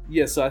total.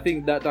 Yeah, so I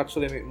think that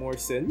actually makes more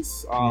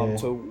sense.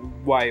 So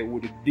why it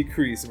would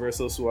decrease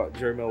versus what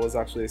Jermel was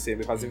actually saying,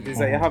 because if it is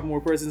that you have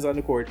more persons on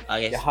the court,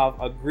 you have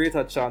a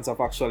greater chance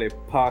of actually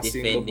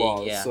passing the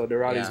ball. So the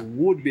rallies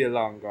would be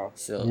longer.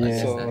 So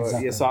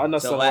so I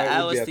understand why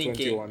it would be at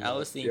 21. I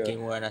was thinking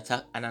more an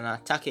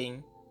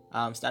attacking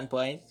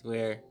standpoint,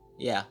 where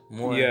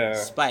more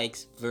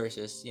spikes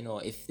versus,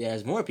 if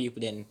there's more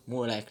people, then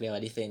more likely our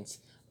defense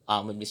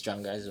would be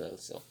stronger as well.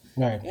 So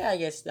I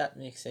guess that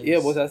makes sense. Yeah,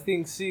 but I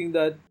think seeing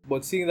that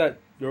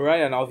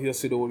Ryan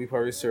obviously do a bit of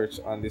research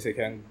on this, I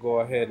can go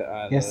ahead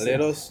and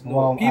let us know.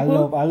 Wow,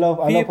 people, I love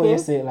when you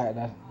say it like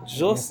that.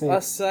 Just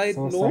a side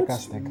note,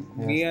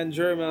 me and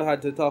Jermel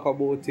had to talk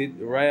about it.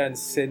 Ryan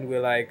sent me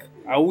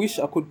I wish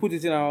I could put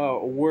it in a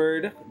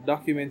Word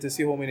document to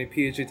see how many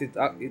pages it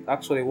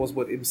actually was,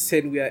 but it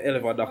said we are hell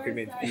of a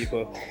document,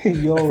 people.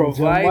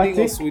 Providing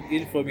us with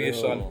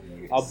information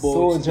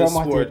about the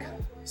sport.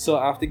 So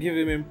I have to give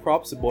him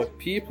props, but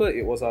people,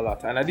 it was a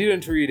lot. And I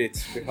didn't read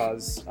it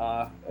because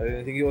I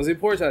didn't think it was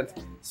important.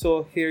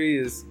 So here he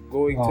is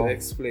going to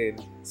explain.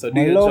 So do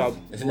your job.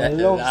 My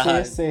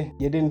love say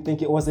you didn't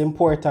think it was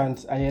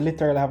important, and you're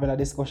literally having a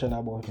discussion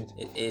about it.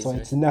 It is. So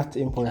it's not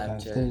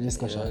important to the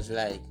discussion.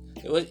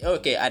 It was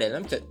okay,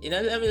 Adam. Let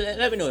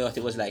me know what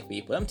it was like,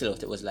 people. Let me tell you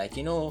what it was like.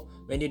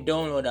 When you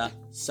download a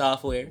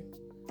software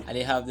and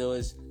they have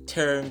those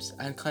terms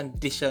and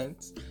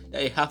conditions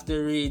that you have to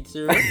read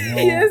through.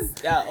 Yes.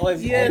 That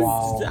was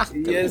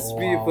exactly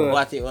people.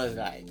 What it was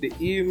like. The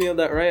email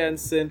that Ryan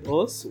sent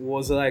us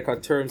was like a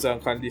terms and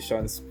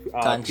conditions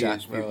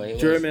contract, page. bro.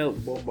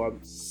 Jermel bomb.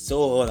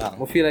 So long.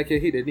 I feel like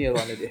you hit the nail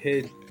on the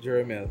head,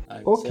 Jermel.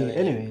 Okay,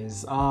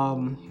 anyways,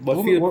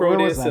 but feel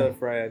proud of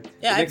yourself, Ryan.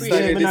 Yeah, I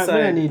appreciate it.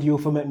 I need you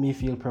to make me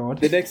feel proud.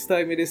 The next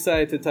time you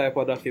decide to type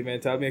a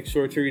document, I'll make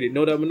sure to read it.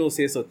 Know that I know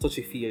say so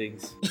touchy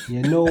feelings.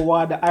 You know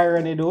what the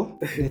irony though?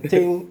 The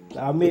thing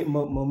I make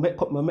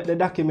the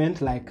document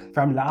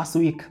from last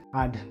week,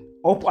 and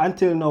up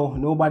until now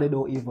nobody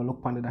don't even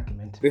look on the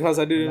document. Because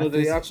I didn't know that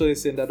they actually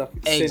sent that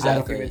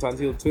document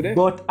until today.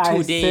 But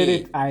I said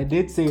it. I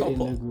did say it in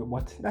the group,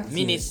 but that's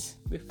minutes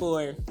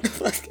before.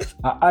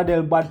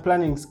 Adele bad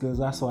planning skills.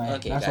 That's why.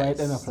 Okay, that's why it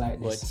ended up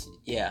like But this.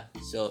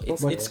 so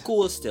it's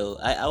cool still.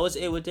 I was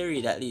able to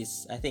read at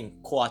least I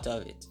think quarter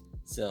of it.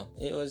 So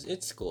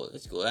it's cool.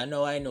 It's cool. I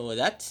know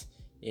that.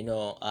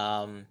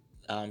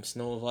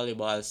 Snow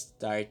volleyball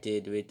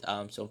started with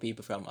some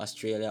people from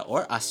Australia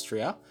or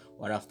Austria,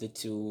 one of the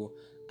two,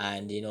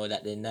 and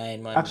that the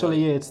 9-man.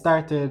 Actually, it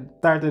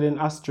started in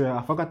Austria.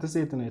 I forgot to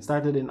say it tonight. It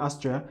started in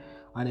Austria,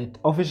 and it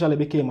officially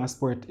became a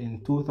sport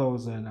in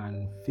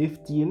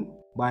 2015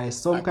 by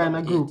some kind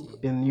of group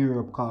in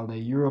Europe called the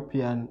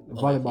European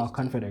Volleyball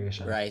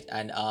Confederation. Right,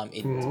 and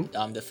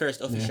the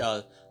first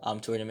official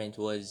tournament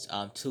was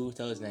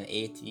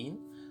 2018.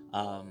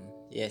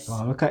 Yes.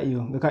 Oh, look at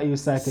you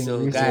citing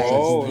research.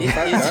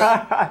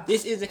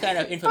 This is the kind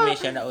of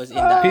information that was in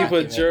that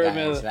people,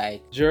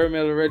 document.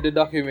 Jermel read the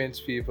documents,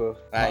 people.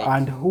 Right.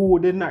 And who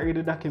did not read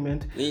the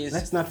document?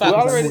 Let's not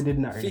focus on who did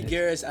not read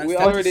figures it. And we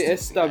already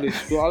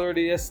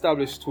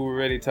established who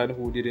read it and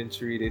who didn't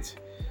read it.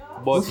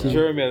 But Okay.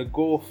 Jermel,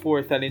 go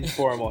forth and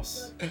inform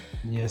us.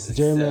 Yes,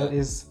 Jermel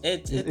is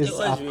it a was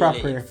really proper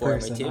person,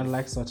 informative.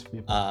 unlike such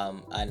people.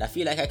 And I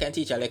feel like I can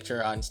teach a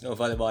lecture on snow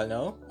volleyball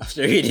now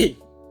after reading.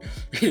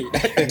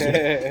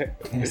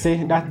 Yeah,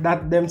 see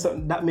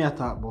that me a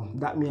talk about.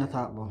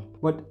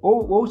 But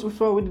which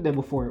one we did there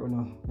before?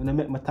 When I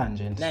met my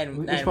tangent. Nine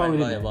Which one we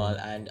did there? volleyball,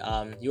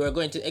 and you were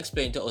going to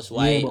explain to us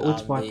why Yeah, but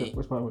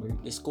which part was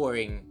it? the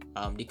scoring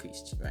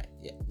decreased, right?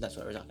 Yeah, that's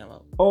what we're talking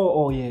about.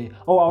 Oh yeah.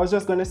 Oh, I was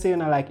just gonna say,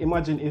 like,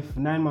 imagine if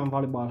 9-man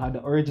volleyball had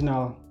the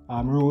original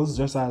rules,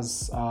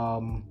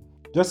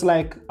 just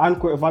like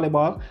on-court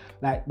volleyball.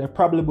 Like, there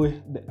probably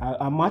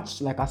a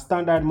match, like a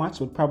standard match,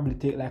 would probably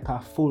take like a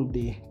full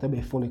day to be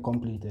fully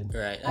completed.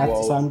 Right.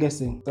 So I'm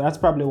guessing. So that's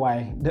probably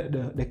why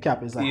the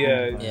cap is.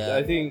 Yeah,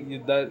 I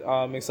think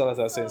that makes a lot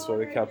of sense for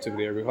the cap to be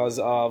there, because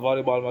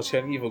volleyball match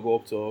can even go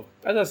up to,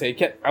 as I say,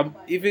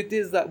 if it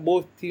is that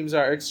both teams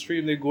are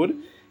extremely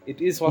good, it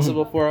is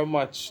possible for a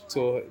match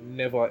to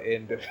never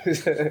end.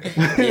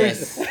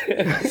 Yes.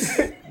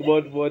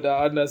 but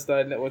I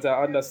understand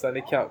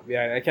the cap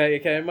behind. I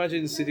can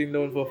imagine sitting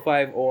down for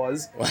 5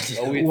 hours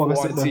and wait for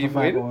one team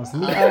win.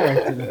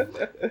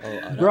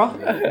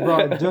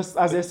 Bro, just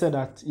as I said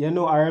that,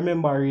 I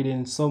remember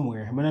reading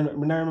somewhere. I don't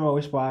remember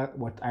which part,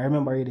 but I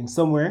remember reading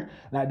somewhere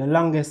like the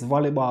longest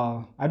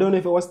volleyball. I don't know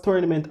if it was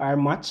tournament or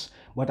match,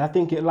 but I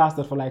think it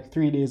lasted for like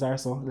 3 days or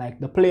so. Like,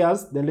 the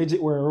players, they legit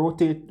were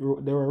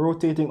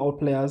rotating out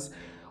players.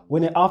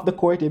 When they're off the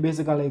court, they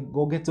basically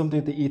go get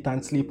something to eat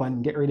and sleep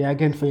and get ready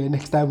again for your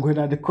next time going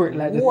on the court.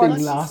 Like, the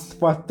thing lasts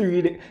for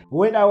 3 days.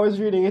 When I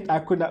was reading it, I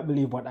could not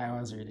believe what I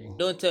was reading.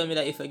 Don't tell me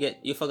that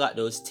you forgot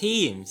those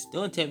teams.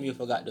 Don't tell me you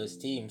forgot those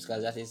teams,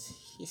 because that is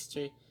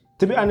history.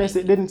 To be honest,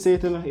 it didn't say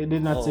it. It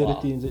did not say the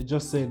teams. It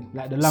just said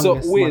like the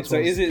longest. So wait,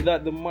 match is it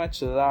that the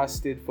match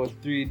lasted for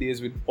 3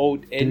 days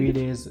without end? 3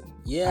 days.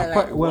 Yeah,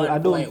 I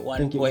don't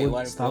think it would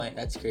 1 stop. point.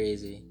 That's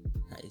crazy.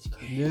 That is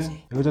crazy. Yeah,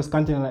 it will just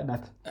continue like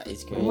that. That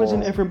is crazy.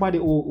 Imagine everybody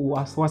who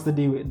wants to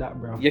deal with that,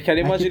 bro. You can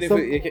imagine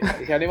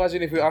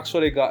if we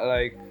actually got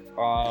like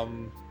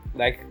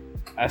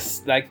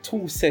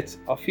 2 sets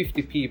of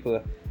 50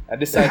 people and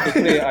decide to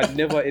play a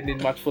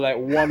never-ending match for like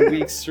 1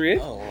 week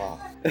straight. Oh wow.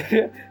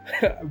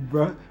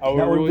 Bro,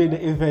 that would be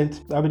the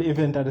event. That would be the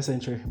event of the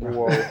century,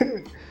 bro. Wow.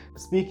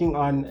 Speaking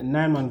on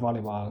 9-man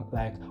volleyball,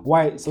 like,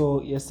 why?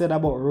 So you said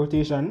about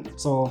rotation.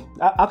 So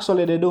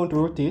actually, they don't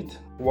rotate.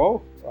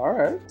 Wow. All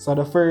right. So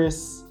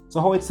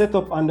how it's set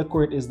up on the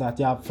court is that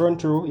you have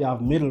front row, you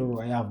have middle row,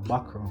 and you have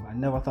back row. I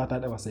never thought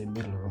I'd ever say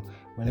middle row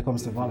when it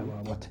comes to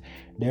volleyball, but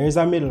there is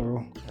a middle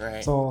row.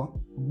 Right. So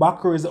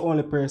back row is the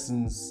only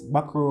persons.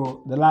 Back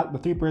row, the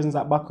 3 persons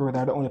at back row,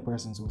 they're the only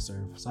persons who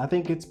serve. So I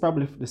think it's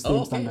probably the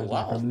same standard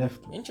like from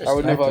left. Interesting. I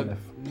would never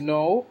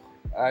know.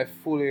 I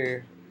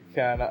fully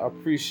can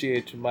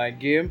appreciate my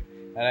game,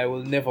 and I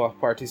will never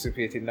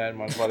participate in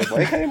 9-man volleyball.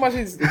 I can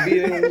imagine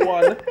being in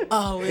one.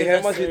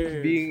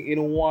 Being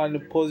in one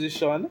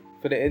position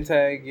for the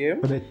entire game.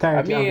 For the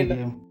entirety of the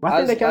game. I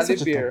think they can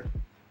switch it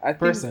up.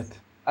 Per set.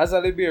 As a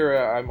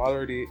libero, I'm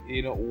already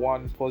in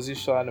one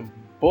position,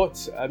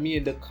 but I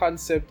mean the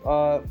concept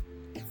of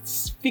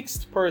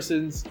fixed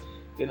persons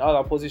in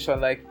other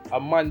position, like a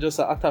man just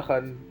attack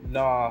and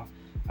now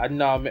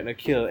make a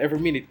kill every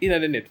minute, in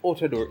and the net, out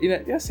the door,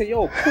 you say,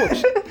 yo,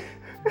 coach,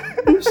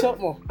 do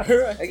something.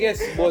 I guess,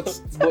 but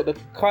the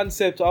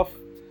concept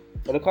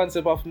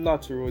of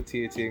not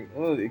rotating,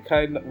 it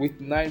kind of, with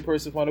 9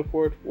 persons on the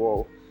court,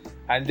 whoa.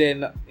 And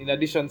then, in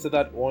addition to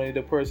that, only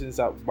the persons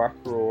at back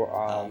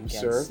row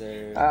serve.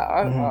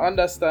 I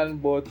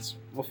understand, but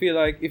I feel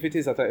like if it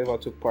is that I ever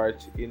took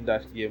part in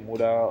that game,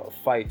 would I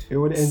fight? It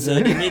would So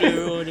the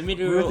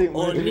middle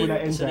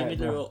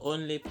row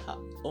only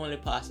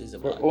passes the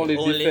ball. Only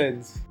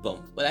defends.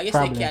 Boom. But I guess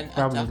Probably, they can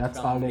probably, attack that's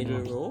from all they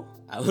middle do. row.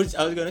 I was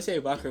gonna say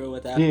back row,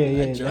 but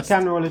They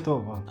can roll it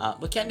over.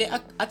 But can they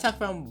attack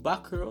from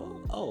back row?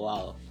 Oh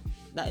wow.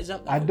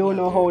 I don't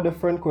know how the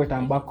front court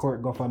and back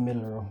court go for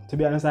middle row. To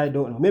be honest, I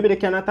don't know. Maybe they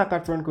can attack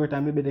at front court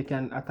and maybe they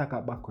can attack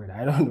at back court.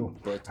 I don't know.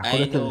 But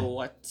I know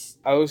what.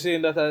 I was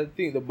saying that I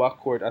think the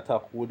backcourt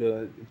attack would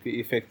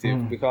be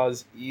effective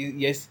because,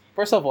 yes,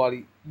 first of all,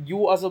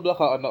 you as a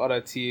blocker on the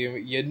other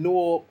team, you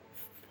know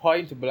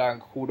point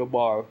blank who the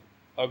ball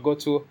go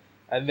to.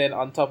 And then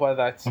on top of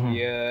that,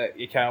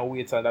 you can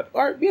wait on that.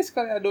 Or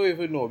basically, I don't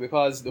even know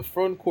because the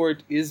front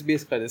court is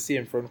basically the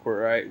same front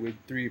court, right? With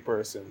 3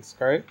 persons,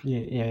 correct?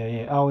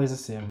 Yeah. Always the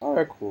same.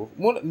 Alright, cool.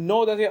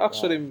 Now that you're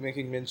actually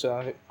making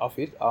mention of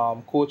it,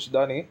 Coach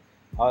Danny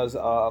has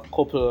a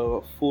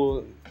couple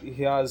full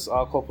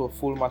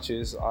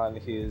matches on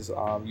his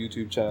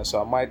YouTube channel, so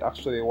I might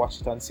actually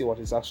watch it and see what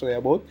it's actually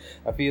about.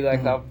 I feel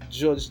like I've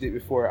judged it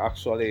before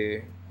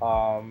actually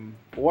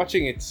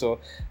watching it,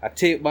 so I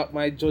take back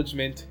my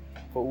judgment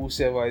for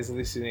whoever is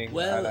listening,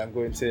 and I'm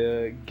going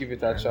to give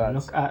it a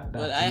chance. Look at that.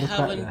 Well, I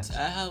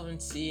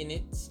haven't seen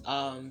it.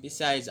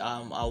 Besides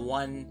a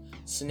one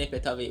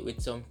snippet of it with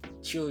some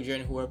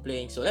children who are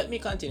playing. So let me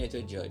continue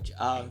to judge.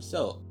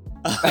 So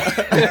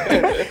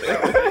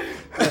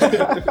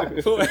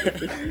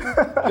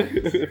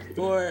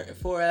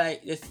for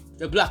like this,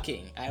 the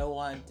blocking, I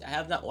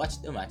have not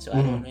watched the match, so I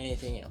don't know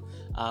anything,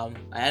 and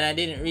I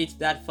didn't reach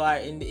that far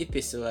in the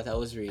episode that I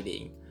was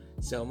reading,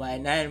 so my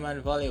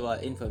 9-man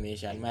volleyball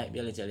information might be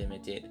a little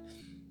limited.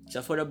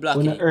 So for the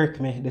blocking, wanna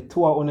irk me. The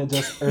two are wanna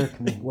just irk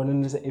me.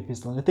 One is an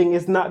episode. The thing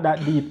is not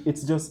that deep.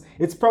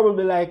 It's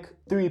probably like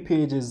 3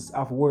 pages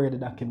of Word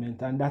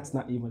document, and that's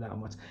not even that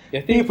much.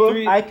 You think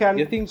three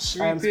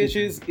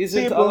pages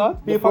isn't a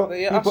lot? People,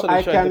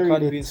 I can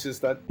read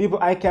it. People,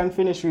 I can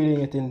finish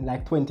reading it in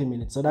like 20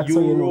 minutes. So that's how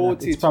you know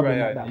that it's probably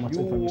not that much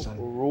information.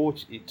 You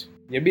wrote it.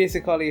 You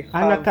basically have...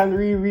 And I can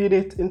reread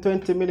it in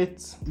 20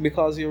 minutes.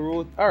 Because you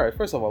wrote... Alright,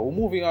 first of all, we're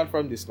moving on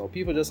from this now.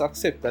 People just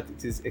accept that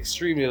it is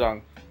extremely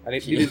long. And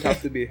it didn't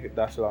have to be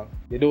that long.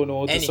 You don't know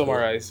how to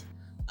summarize.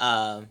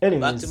 Back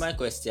to my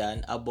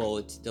question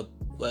about the...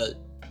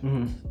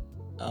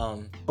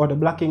 Or the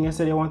blocking you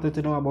said you wanted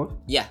to know about?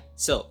 Yeah,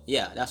 so,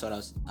 yeah, that's what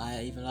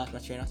I even lost my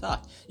train of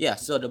thought. Yeah,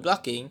 so the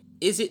blocking,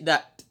 is it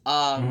that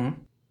can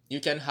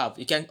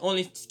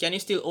you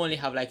still only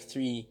have like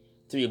three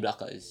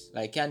blockers?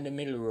 Like, can the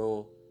middle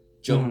row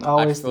jump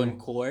at front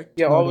court?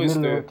 Yeah, always the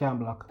middle do. row can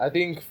block. I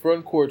think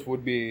front court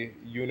would be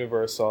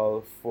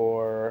universal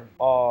for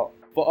all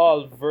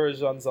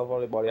versions of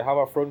volleyball. You have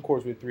a front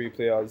court with 3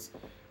 players.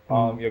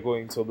 You're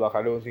going to block.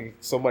 I don't think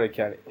somebody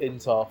can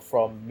enter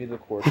from middle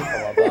court.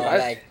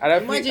 Imagine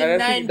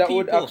 9 that people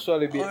would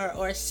actually be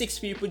or 6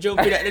 people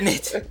jumping at the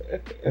net.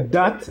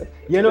 That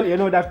you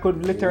know that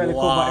could literally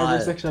cover every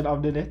section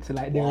of the net.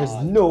 Like there is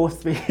no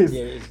space.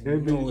 There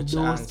is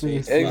no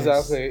space.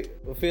 Exactly.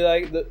 I feel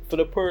like for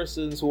the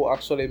persons who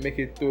actually make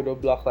it through the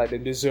block, like they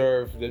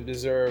deserve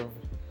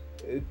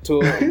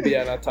to be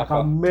an attacker.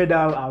 A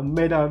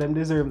medal. Them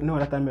deserve a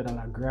medal,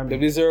 a Grammy. They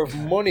deserve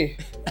money,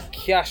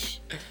 cash.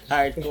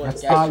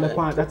 That's all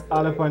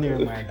upon your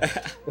mind.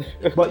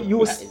 But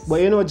you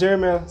know,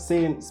 Jeremy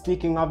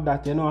speaking of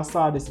that, I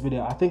saw this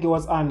video. I think it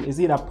was on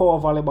either Power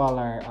Volleyball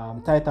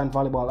or Titan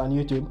Volleyball on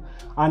YouTube,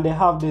 and they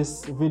have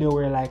this video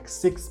where like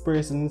 6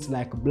 persons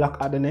like block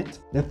at the net.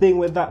 The thing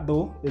with that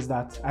though is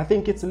that I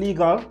think it's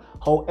legal.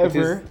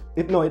 However,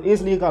 it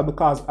is legal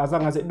because as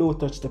long as it don't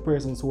touch the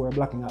persons who are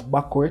blocking at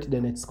backcourt,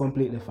 then it's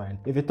completely fine.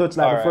 If it touch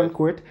the front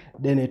court,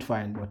 then it's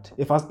fine. But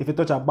if it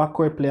touch a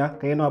backcourt player,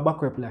 a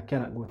backcourt player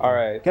cannot go.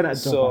 Cannot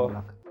jump and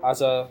block.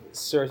 As a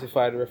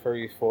certified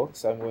referee,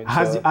 folks, I'm going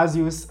to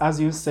as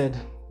you said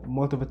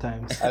multiple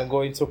times. I'm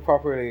going to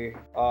properly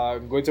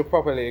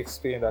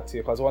explain that to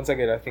you because once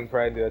again I think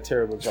Ryan did a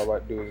terrible job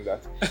at doing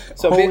that.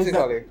 So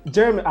basically,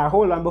 Jeremy,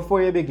 hold on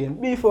before you begin,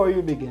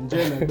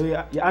 Jeremy, do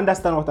you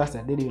understand what I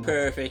said? Did you?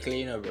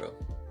 Perfectly, bro.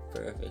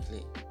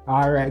 Perfectly.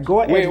 All right, go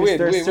ahead.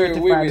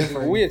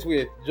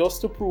 Wait.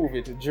 Just to prove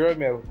it,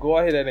 Jeremy, go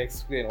ahead and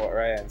explain what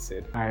Ryan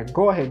said. All right,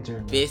 go ahead,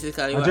 Jeremy.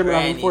 Basically, what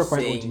Ryan is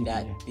saying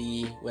that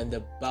when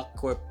the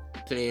backcourt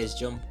players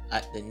jump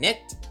at the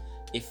net,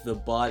 if the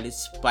ball is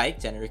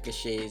spiked and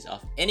ricochets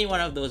off any one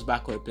of those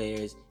backcourt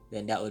players,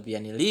 then that would be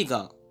an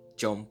illegal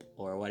jump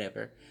or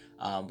whatever.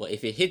 But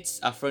if it hits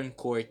a front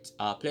court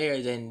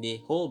player, then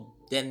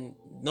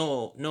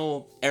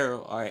no error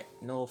or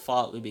no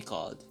fault will be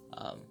called.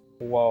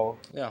 Wow.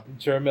 Yeah.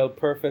 Jermel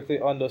perfectly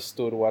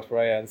understood what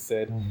Ryan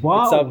said.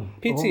 Wow. It's a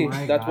pity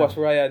that what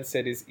Ryan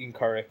said is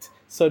incorrect.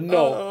 So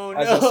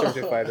as a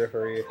certified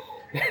referee.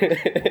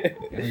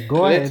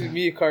 Go ahead. Let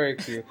me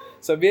correct you.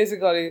 So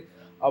basically,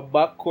 a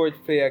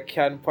backcourt player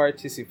can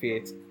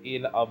participate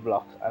in a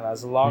block, and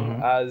as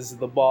long as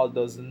the ball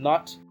does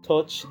not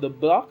touch the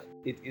block,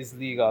 it is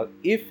legal.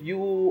 If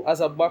you, as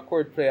a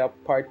backcourt player,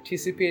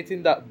 participate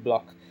in that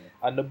block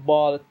and the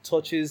ball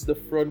touches the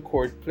front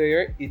court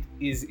player, it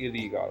is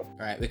illegal.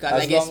 Right,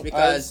 because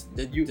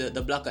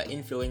the blocker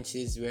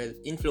influenced where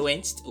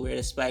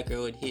the spiker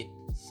would hit.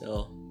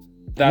 So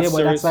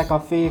that's like a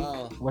fake.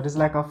 Wow. What is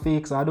like a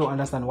fake? So I don't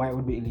understand why it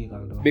would be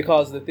illegal though.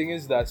 Because the thing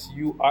is that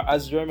you are,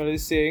 as Jeremy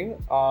is saying,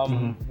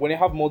 when you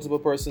have multiple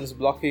persons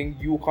blocking,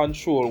 you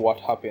control what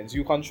happens.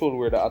 You control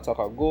where the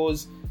attacker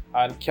goes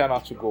and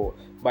cannot go.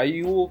 By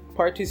you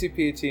being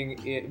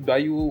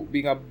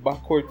a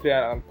backcourt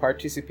player and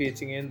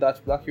participating in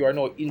that block, you are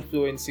now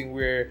influencing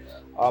where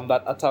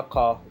that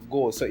attacker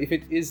goes. So if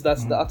it is that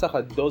the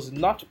attacker does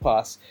not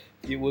pass,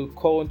 it will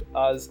count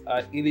as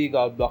an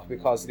illegal block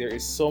because there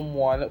is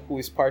someone who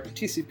is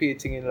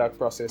participating in that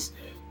process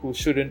who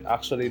shouldn't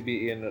actually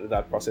be in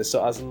that process.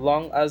 So as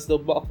long as the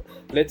block,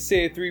 let's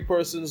say 3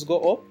 persons go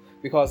up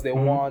because they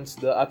want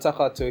the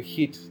attacker to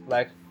hit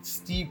like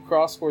steep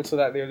cross court so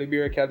that their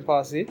libero can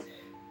pass it,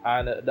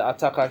 and the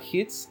attacker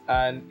hits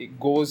and it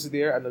goes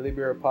there and the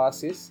libero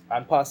passes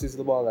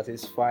the ball, that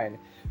is fine.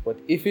 But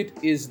if it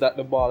is that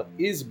the ball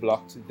is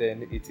blocked,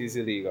 then it is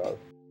illegal.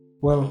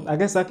 Well, I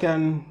guess I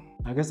can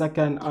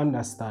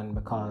understand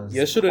because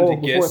you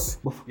shouldn't guess.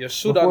 You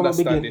should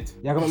understand it.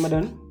 You got me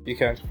done? You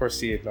can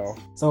proceed now.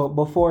 So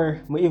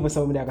before me even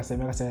say I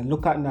say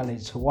look at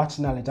knowledge, watch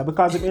knowledge.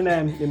 Because in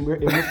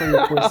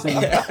referring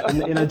person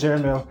in a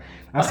journal,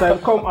 I said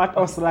come at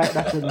us like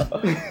that.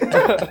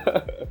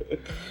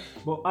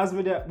 But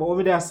what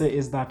we there say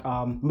is that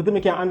but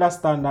me can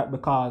understand that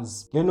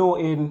because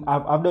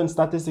I've done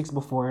statistics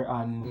before,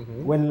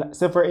 and when,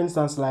 say for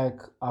instance, like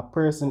a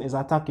person is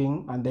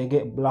attacking and they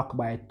get blocked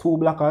by two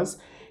blockers,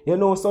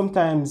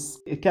 sometimes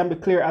it can be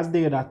clear as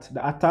day that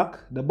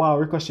the ball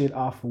ricocheted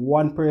off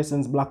one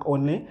person's block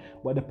only,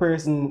 but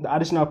the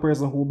additional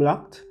person who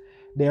blocked,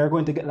 they are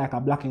going to get like a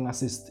blocking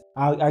assist.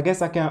 I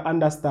guess I can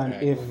understand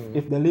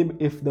if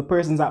the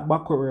persons at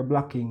backcourt were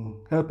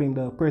blocking, helping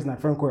the person at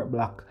frontcourt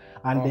block,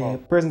 and the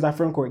persons at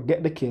frontcourt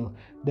get the kill,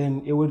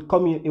 then it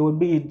would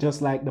be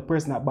just like the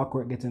person at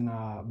backcourt getting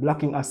a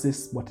blocking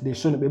assist, but they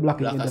shouldn't be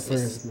blocking in the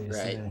first place.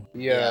 Right.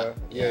 Yeah.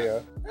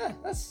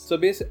 So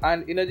basically,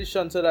 and in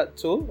addition to that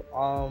too,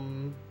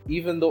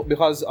 even though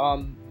because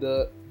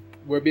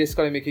we're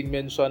basically making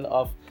mention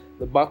of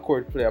the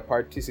backcourt player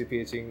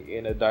participating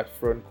in that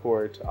front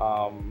court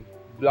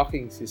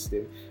blocking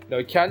system. Now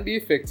it can be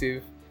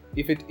effective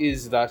if it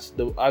is that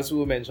as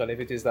we mentioned, if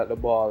it is that the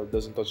ball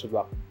doesn't touch the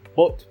block.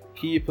 But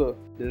people,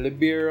 the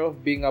libero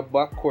being a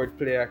backcourt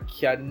player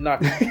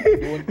cannot,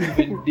 don't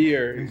even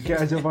dare.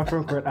 Can't jump a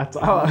front court at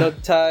all. No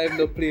time,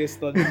 no place,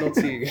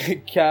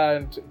 nothing.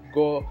 Can't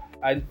go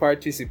and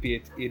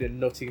participate in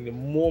nothing. The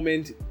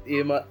moment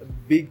a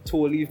big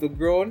toe leave the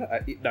ground, I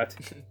eat that.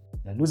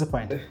 Yeah, lose a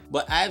point.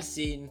 But I've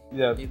seen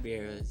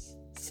liberos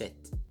set.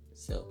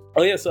 So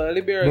So a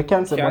libero they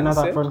can set, but not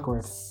at front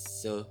court.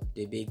 So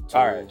the big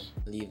toe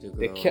leave the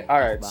ground.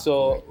 Alright,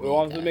 so we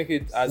want to make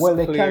it as well,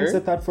 they clear. can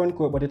set at front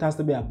court, but it has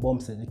to be a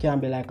bump set. It can't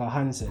be like a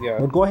hand set. Yeah.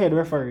 But go ahead,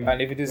 referee. And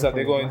if it is that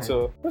they're going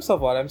to... First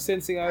of all, I'm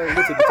sensing a little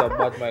bit of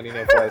bad mind in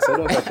your voice. I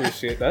don't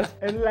appreciate that.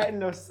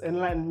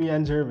 Enlighten me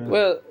and German.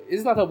 Well,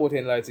 it's not about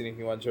enlightening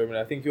you and German.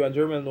 I think you and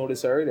German know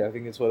this already. I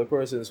think it's for the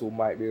persons who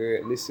might be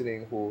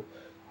listening who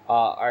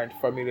aren't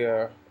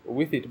familiar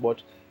with it.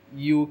 But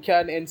you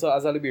can enter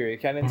as a libero. You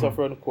can enter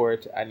front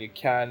court and you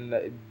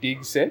can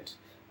dig set.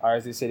 Or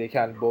as they said, you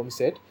can bomb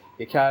set.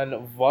 You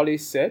can volley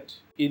set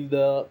in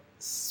the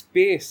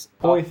space.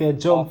 If you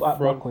jump at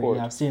front court,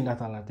 I've seen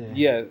that a lot.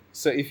 Yeah.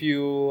 So if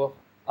you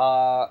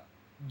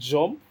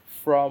jump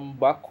from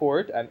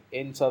backcourt and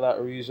enter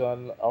that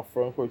region of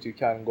front court, you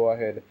can go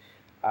ahead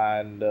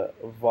and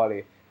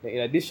volley. Now, in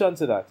addition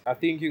to that, I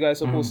think you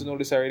guys are supposed to know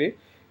this already.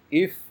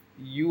 If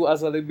you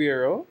as a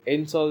libero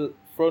enter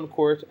front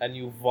court and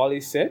you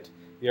volley set,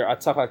 your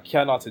attacker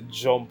cannot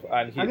jump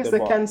and hit the ball. I guess they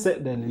can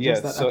set then. Yeah,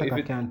 just that so attacker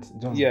if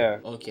can't jump. Yeah.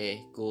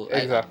 Okay, cool.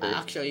 Exactly. I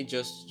actually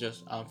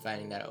just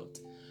finding that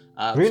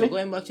out. Really? So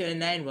going back to the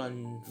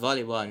 9-1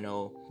 volleyball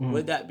now,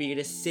 would that be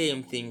the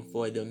same thing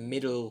for the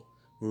middle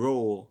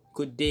row?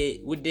 Would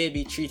they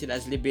be treated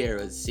as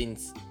liberos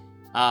since,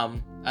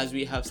 as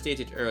we have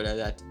stated earlier,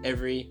 that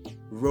every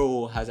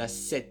row has a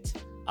set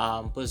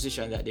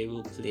position that they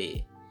will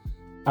play?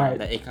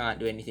 That they can't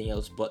do anything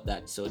else but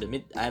that. So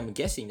I'm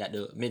guessing that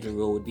the middle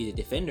row would be the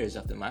defenders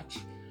of the match.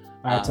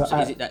 So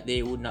is it that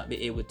they would not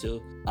be able to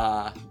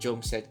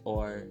jump set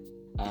or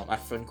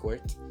at front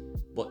court,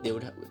 but they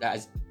would have,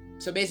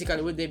 so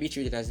basically would they be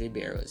treated as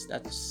liberos?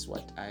 That's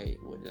what I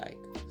would like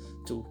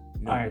to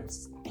know.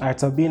 Alright,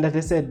 so being that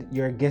they said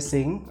you're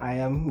guessing, I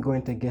am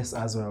going to guess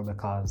as well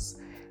because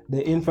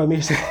the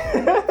information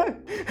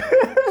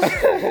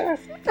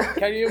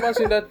Can you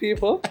imagine that,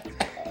 people?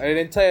 An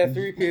entire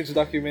 3-page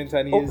document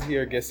and he's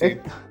here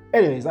guessing.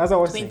 Anyways, as I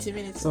was 20 saying,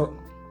 minutes. So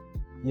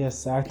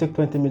yes, I took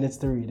 20 minutes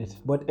to read it.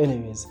 But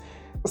anyways,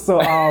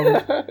 so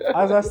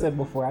as I said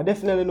before, I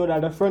definitely know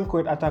that the front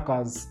court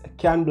attackers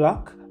can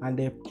block and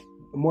they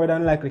more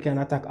than likely can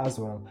attack as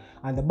well.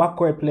 And the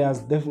backcourt players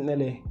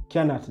definitely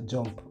cannot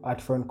jump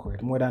at front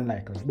court, more than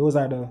likely. Those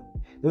are the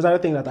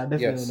things that I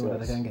definitely know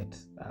that I can get.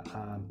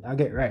 I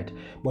get right.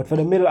 But for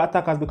the middle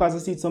attackers, because I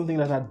see something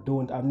that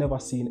I've never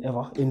seen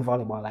ever in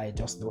volleyball, I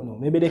just don't know.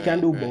 Maybe they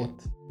can do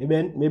both.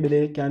 Maybe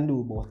they can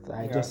do both.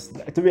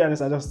 To be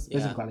honest, I just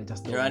physically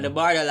just don't You're on the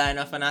borderline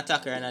of an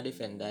attacker and a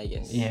defender, I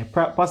guess. Yeah,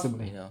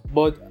 possibly. You know.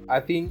 But I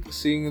think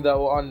seeing that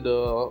we're on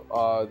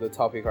the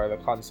topic or the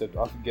concept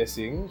of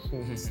guessing,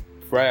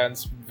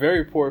 Brian's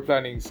very poor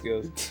planning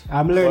skills.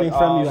 I'm learning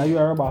from you. Are you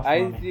a robot?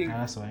 I think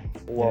that's why.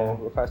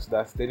 Well, catch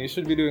that. Then you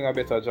should be doing a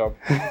better job.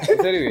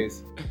 But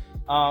anyways,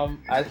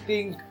 I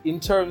think in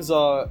terms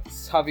of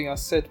having a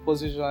set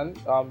position,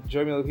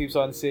 Jeremy keeps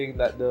on saying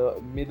that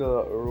the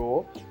middle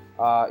row,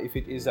 if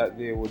it is that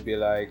they would be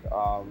like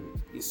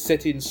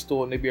set in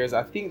stone liberos.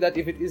 I think that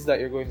if it is that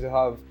you're going to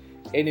have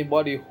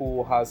anybody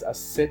who has a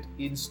set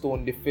in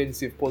stone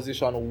defensive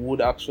position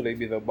would actually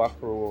be the back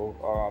row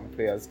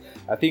players.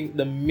 I think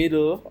the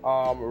middle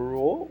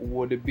row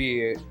would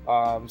be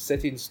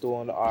set in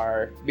stone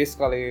are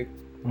basically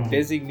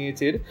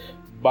designated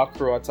back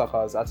row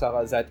attackers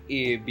at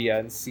A, B,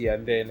 and C,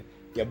 and then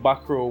your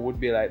back row would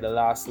be like the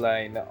last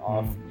line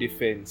of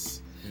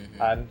defense.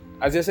 And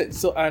as I said,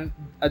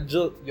 I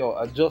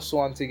just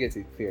want to get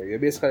it clear. You're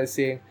basically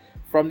saying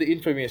from the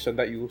information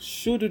that you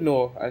should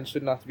know and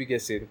should not be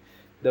guessing,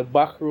 the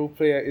back row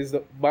players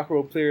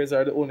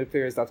are the only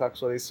players that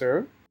actually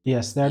serve.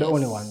 Yes, they're the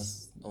only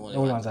ones. Only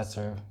ones that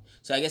serve.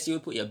 So I guess you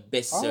would put your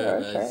best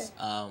servers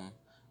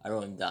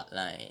around that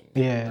line.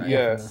 Yeah, right?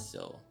 yeah.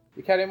 So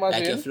You can imagine.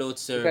 like your float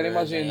servers, You can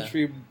imagine and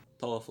three.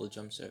 powerful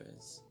jump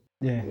servers.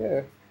 Yeah.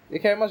 Yeah. You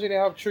can imagine you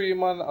have 3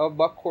 man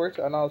backcourt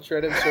and I'll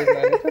trade them serve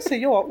line. You can say,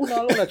 yo, who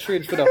not alone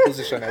trade for that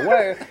position?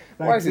 Why?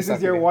 Why Like is this this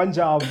is your happening? one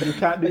job. You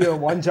can't do your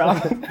one job.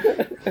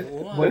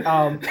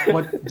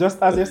 But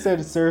just as you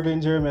said, serving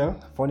Jermel,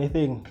 funny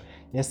thing,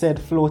 you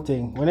said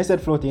floating. When I said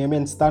floating, you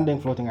meant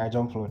standing floating or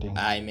jump floating.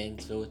 I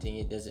meant floating.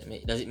 It does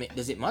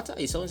it matter?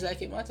 It sounds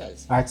like it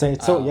matters. I'd say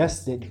so.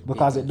 Yes,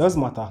 because it does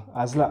matter.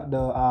 As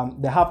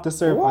they have to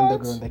serve on the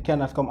What? ground. They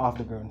cannot come off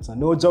the ground. So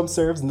no jump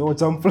serves, no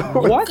jump floats.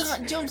 What?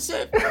 Can't jump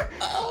serve.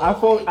 I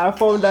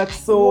found that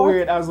so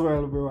weird as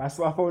well, bro. I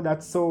found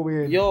that so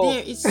weird. Yo,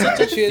 There, it's such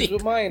a change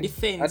thick my mind.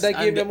 defense. And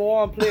that game them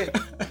one play.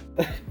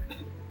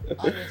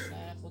 On the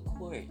side of the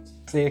court.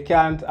 So you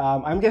can't.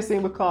 I'm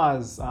guessing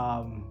because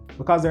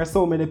there are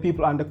so many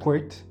people on the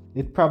court,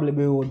 it probably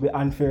would be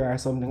unfair or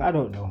something. I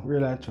don't know,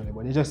 really actually,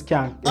 but they just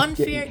can't.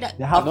 Unfair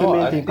They have to No, I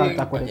maintain think-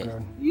 contact with the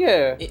ground.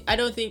 Yeah. I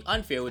don't think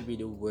unfair would be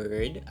the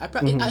word. I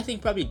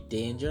think probably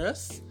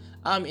dangerous.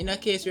 In a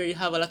case where you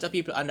have a lot of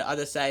people on the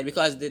other side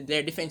because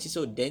their defense is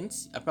so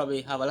dense, I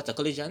probably have a lot of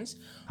collisions.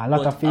 A lot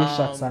But, of face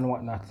shots and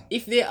whatnot.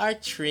 If they are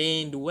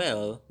trained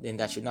well, then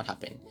that should not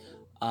happen.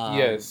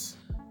 Yes.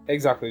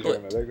 Exactly, but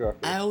Jeremy.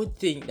 Exactly. I would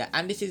think that,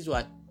 and this is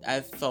what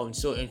I've found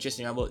so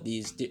interesting about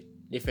these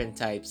different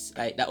types,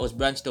 like that was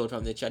branched out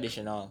from the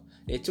traditional.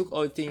 They took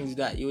out things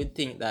that you would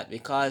think that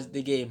because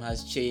the game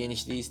has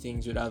changed, these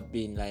things would have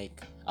been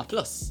like a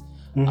plus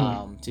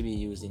to be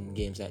used in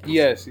games like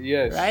this.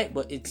 Yes. Right?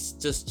 But it's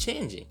just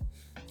changing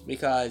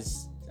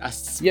because a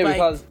spike Yeah,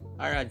 because-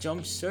 or a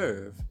jump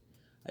serve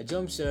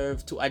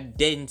to a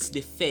dense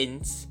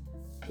defense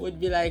would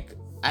be like,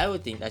 I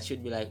would think that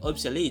should be like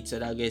obsolete. So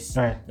I guess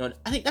Right. no,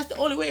 I think that's the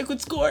only way you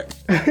could score.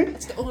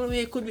 That's the only way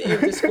you could be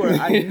able to score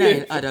on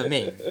 9 other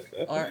men.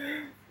 Or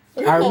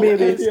how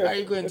maybe else it's- are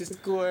you going to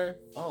score?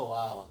 Oh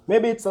wow.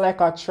 Maybe it's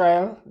like a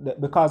trial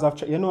because of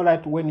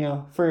like when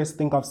you first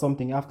think of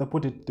something, you have to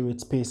put it through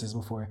its paces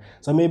before.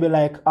 So maybe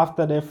like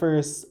after they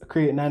first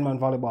create 9-man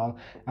volleyball,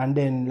 and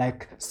then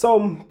like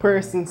some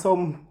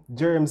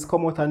germs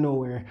come out of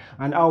nowhere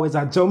and always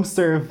a jump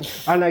serve,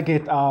 and I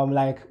get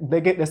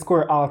they get the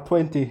score all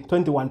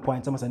 21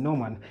 points. I must say, no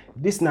man,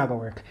 this not gonna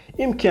work.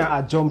 Him can't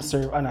a jump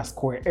serve and a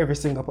score every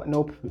single point.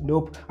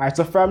 Nope. Alright,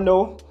 so from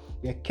now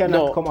you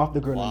cannot come off the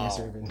ground when you're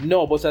serving.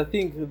 No, but I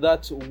think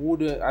that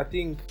wouldn't. I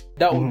think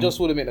that would just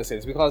wouldn't make no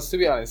sense because, to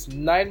be honest,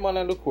 9 man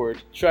on the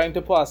court trying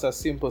to pass a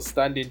simple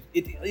standing,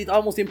 it's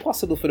almost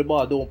impossible for the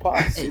ball don't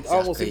pass. It's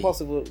almost Exactly.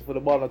 impossible for the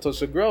ball not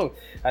touch the ground.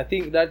 I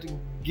think that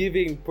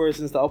giving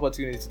persons the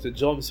opportunity to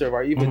jump serve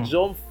or even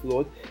jump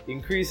float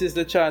increases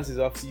the chances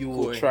of you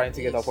Scoring, trying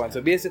to get a yes. point.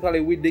 So basically,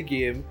 with the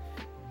game,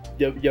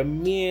 the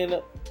main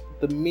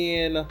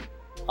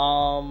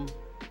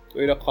what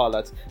do you call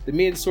that? The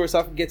main source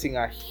of getting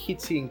a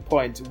hitting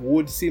point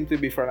would seem to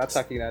be from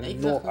attacking and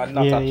Exactly.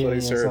 not Yeah. actually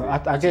So serving.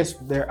 I guess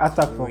they're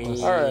attack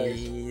focused. Alright.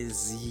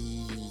 Crazy.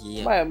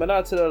 Man, but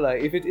not to the lie,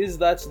 if it is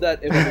that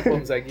ever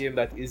becomes a game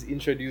that is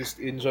introduced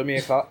in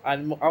Jamaica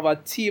and have a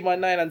team of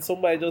 9 and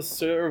somebody just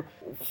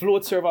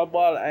float serve a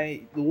ball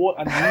and 9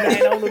 I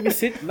don't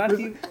miss it, not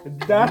even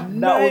That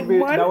nine,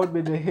 man. would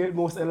be the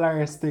most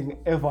hilarious thing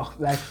ever.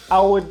 Like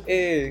I would.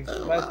 Hey,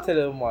 man, tell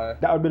them, man.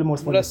 That would be the most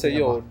I'm funny gonna say, thing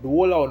yo, ever. the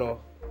whole on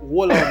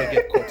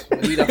get cut.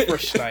 We need a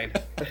fresh 9.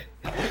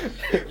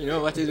 You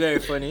know what is very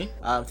funny?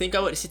 Think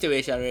about the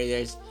situation where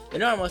there's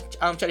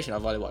traditional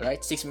volleyball,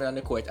 right? 6 men on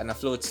the court and a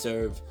float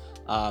serve.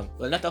 Well,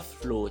 not a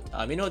float.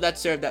 You know that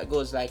serve that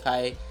goes like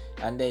high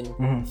and then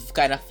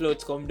kind of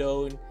floats come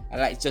down and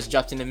like it's just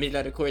dropped in the middle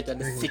of the court and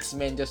the 6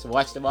 men just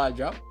watch the ball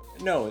drop.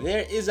 No,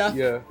 there is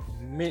a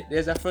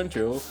there's a front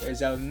row,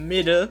 there's a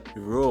middle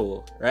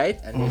row, right?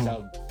 And there's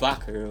a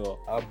back row.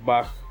 A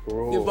back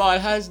row. The ball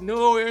has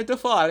nowhere to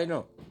fall, you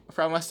know,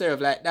 from a serve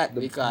like that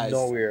because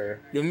Nowhere.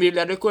 the middle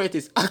of the court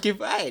is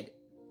occupied.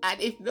 And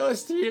if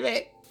those 3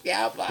 men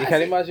can't pass You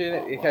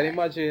can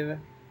imagine.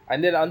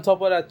 And then on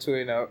top of that too,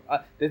 you know,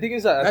 the thing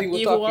is that I think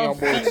we're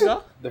talking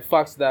about the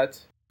fact that,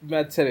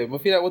 I tell you, I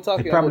feel like we're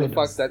talking about the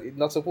fact that it's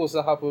not supposed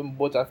to happen,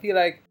 but I feel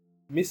like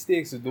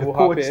mistakes do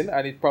happen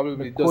and it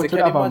probably does. You can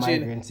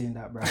imagine seeing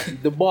that, bro.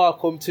 the ball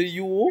come to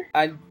you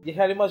and you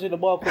can imagine the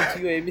ball come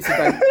to you and you miss it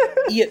and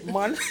 8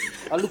 man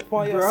and look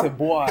for you and say,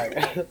 boy.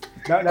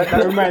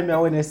 That reminds me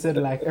of when they said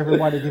like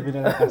everybody giving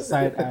it like a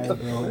side eye,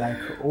 bro. Like,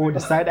 oh, the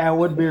side eye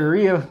would be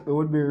real. It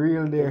would be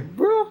real there.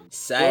 Bro.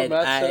 Side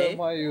Bro, man, eye. tell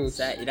my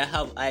youth. You don't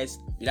have eyes.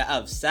 You don't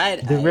have side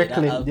eye.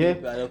 Directly, You don't have yeah.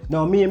 people look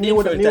No, me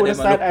with in the front of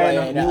side them eye.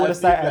 and Me with the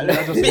side eye.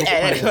 I just look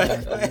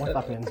Yeah. like, what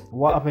happened?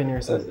 What happened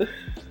here, sir?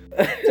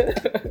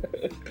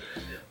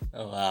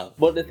 Oh wow.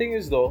 But the thing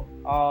is though,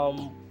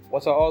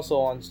 what I also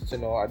want to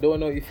know, I don't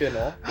know if you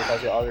know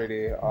because you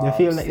already You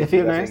feel nice.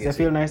 You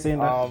feel nice saying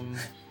that.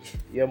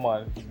 yeah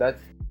man, that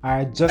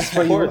Alright, just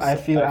for Of you, course,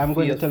 I'm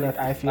going to feel- tell you that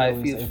I feel I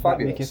always, feel if that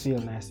make you fabulous. feel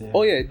nice, yeah.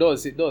 Oh yeah, it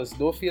does.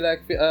 Don't feel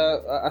like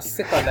a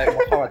second like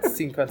my heart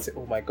sink and say,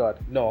 oh my god.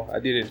 No, I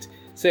didn't.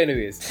 So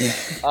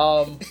anyways,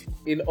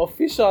 in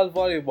official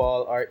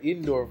volleyball or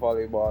indoor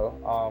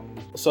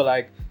volleyball, so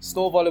like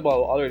snow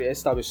volleyball already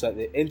established that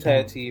the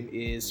entire team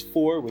is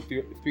 4 with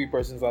three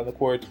persons on the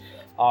court.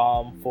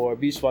 For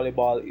beach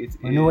volleyball, it is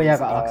I know what you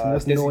gotta ask me,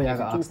 just know what you designated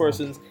gotta 2 ask me.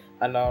 persons.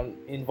 And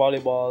in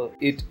volleyball,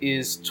 it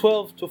is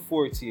 12 to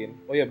 14.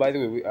 Oh yeah, by the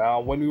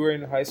way, when we were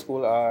in high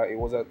school, it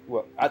was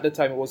at the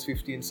time it was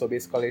 15. So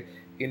basically,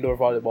 indoor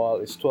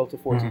volleyball is 12 to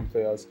 14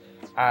 players,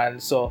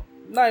 and so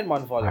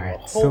 9-man volleyball. Alright,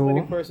 How so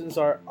many persons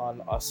are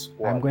on a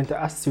squad? I'm going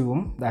to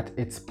assume that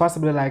it's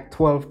possibly like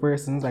 12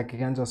 persons, like you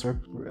can just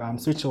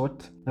switch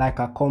out like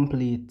a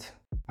complete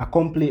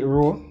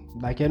row.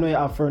 Like you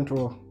have front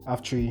row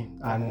of 3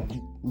 and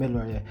middle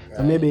row, yeah.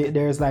 So maybe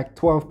there's like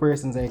 12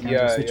 persons that you can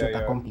just switch out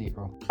a complete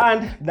row.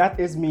 And that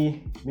is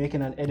me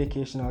making an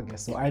educational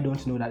guess, so I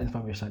don't know that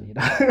information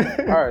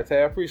either. Alright, I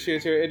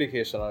appreciate your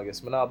educational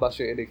guess. I'm not bash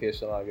your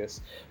educational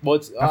guess.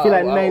 But I feel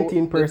like 19 the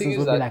thing persons is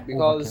would be that like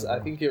because overkill, I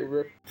bro.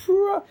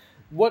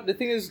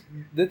 think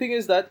the thing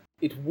is that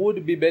it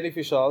would be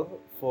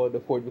beneficial for the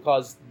court,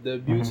 because the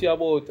beauty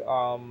about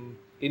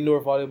indoor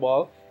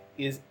volleyball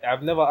is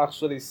I've never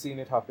actually seen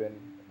it happen.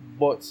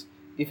 But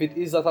if it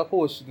is that a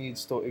coach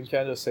needs to, you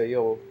can just say,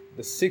 yo,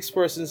 the 6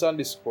 persons on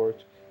this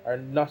court are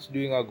not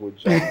doing a good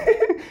job.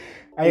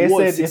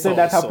 You said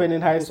that also. happened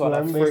in high school. So I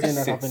remember first saying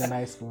that 6. happened in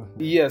high school.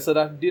 Yeah, so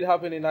that did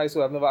happen in high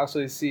school. I've never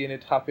actually seen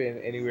it happen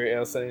anywhere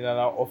else in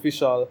an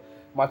official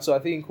match. So I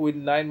think with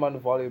 9-man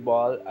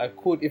volleyball, I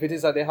could, if it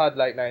is that they had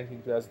like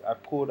 19 players, I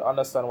could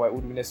understand why it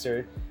would be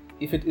necessary.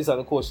 If it is that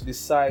the coach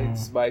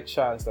decides by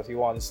chance that he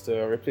wants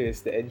to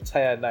replace the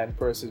entire 9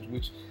 persons,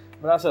 which,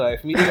 that's all right.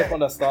 If me up on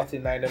the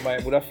starting 9, then I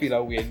would have feel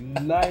away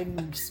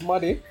 9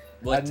 smutty.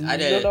 But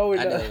And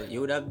Adele,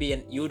 you would have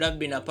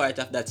been a part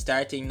of that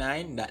starting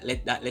 9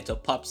 that little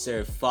pop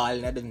serve fall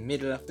in the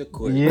middle of the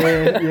court.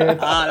 Yeah.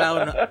 All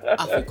out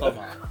have to come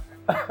on.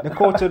 The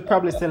coach would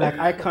probably say like,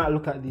 I can't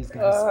look at these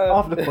guys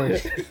off the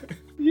court.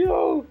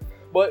 Yo,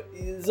 but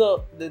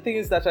so the thing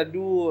is that I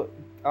do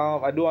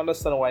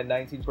understand why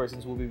 19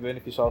 persons will be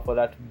beneficial for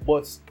that,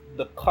 but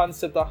the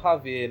concept of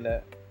having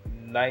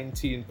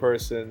 19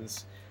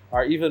 persons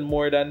or even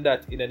more than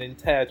that in an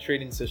entire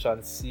training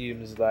session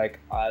seems like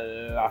a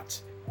lot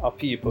of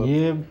people.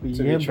 Yeah,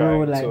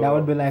 bro. Like that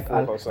would be like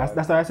that's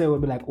why I say it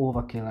would be like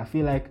overkill. I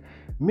feel like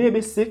maybe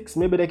 6.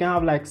 Maybe they can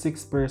have like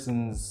 6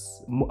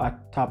 persons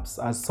at tops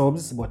as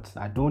subs, but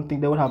I don't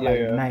think they would have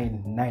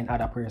nine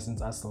other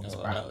persons as subs.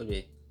 Oh, that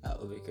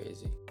would be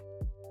crazy.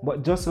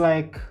 But just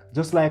like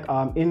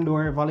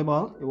indoor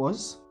volleyball, it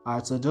was.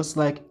 Alright, so just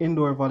like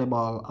indoor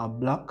volleyball, a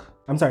block.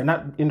 I'm sorry,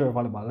 not indoor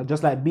volleyball.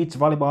 Just like beach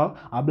volleyball,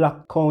 a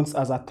block counts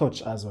as a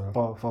touch as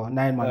well for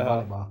 9-man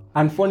volleyball.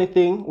 And funny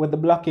thing with the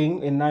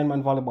blocking in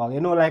 9-man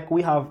volleyball, like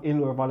we have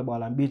indoor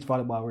volleyball and beach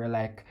volleyball where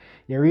like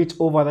you reach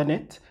over the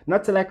net,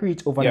 not to like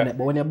reach over the net,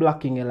 but when you're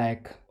blocking, you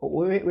like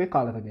we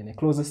call it again. You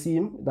close the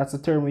seam. That's the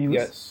term we use.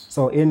 Yes.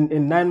 So in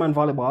 9-man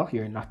volleyball,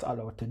 you're not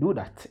allowed to do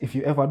that. If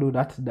you ever do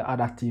that, the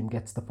other team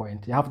gets the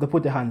point. You have to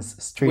put your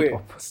hands straight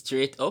up.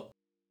 Straight up.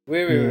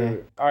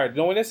 Wait. Alright,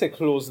 now when I say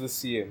close the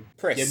seam,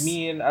 Press. you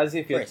mean as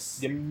if Press.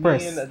 you mean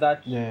Press.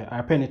 that Yeah,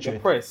 I penetrate. you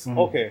press.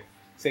 Okay.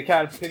 So you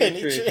can't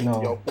penetrate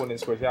No. your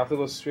opponent's court. You have to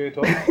go straight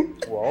up.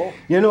 Wow.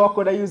 You know, I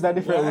could have used a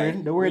different Why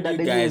word. The word would that you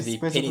they guys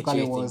used be specifically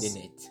penetrating was the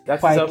net?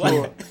 That's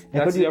Piking.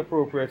 that's the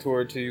appropriate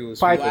word to use.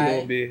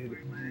 Piking.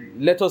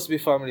 Let us be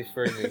family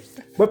friendly.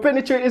 But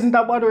penetrate isn't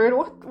that bad word.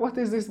 What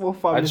is this about A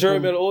family?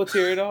 German out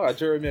here, you know? A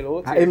German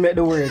out I here. make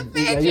the word.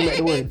 Yeah, you make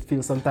the word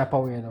feel some type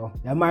of way now.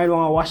 You might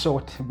want to wash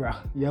out, bruh.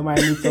 You might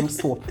need some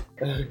soap.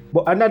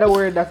 But another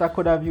word that I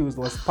could have used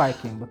was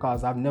piking,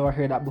 because I've never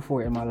heard that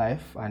before in my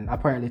life, and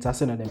apparently it's a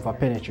synonym for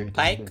penetrate.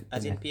 Pike,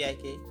 as in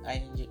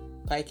P-I-K-I-N-G.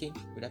 Piking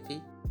with a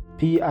P.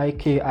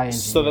 P-I-K-I-N-G.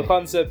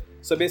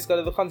 So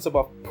basically the concept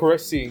of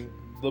pressing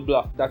the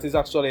block, that is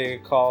actually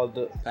called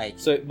Pike.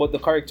 so, but the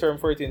correct term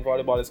for it in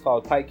volleyball is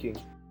called piking.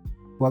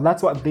 Well,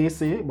 that's what they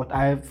say,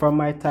 but from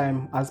my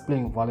time as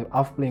playing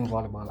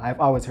volleyball, I've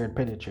always heard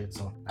penetrate.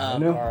 So I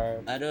don't know.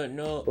 Alright. I don't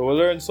know. So we'll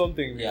learn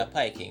something. Yeah,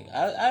 piking.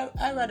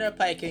 I rather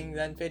piking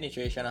than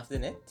penetration of the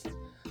net.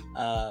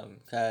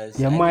 Cause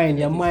Your mind,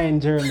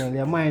 German.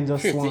 Your mind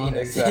just want.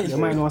 Exactly. Your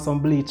mind wants some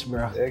bleach,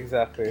 bro.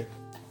 Exactly.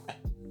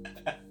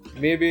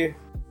 Maybe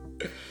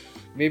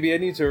I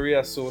need to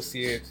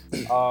reassociate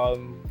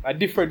a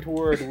different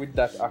word with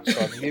that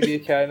action. Maybe you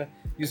can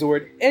use the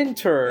word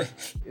enter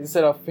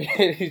instead of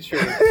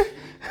penetrate.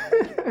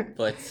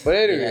 But anyways,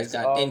 you guys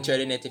can't enter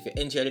the net. If you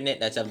enter the net,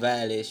 that's a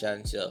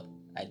violation. So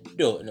I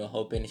don't know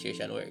how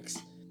penetration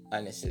works,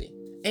 honestly.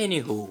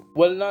 Anywho.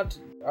 Well, not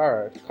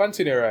alright.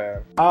 Continue,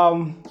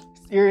 Ryan.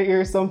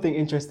 Here's something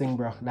interesting,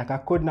 bro. Like, I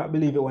could not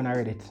believe it when I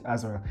read it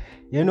as well.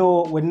 You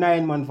know, with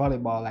 9-man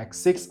volleyball, like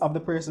 6 of the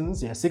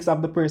persons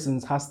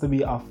has to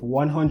be of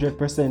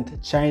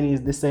 100% Chinese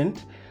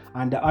descent,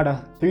 and the other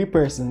 3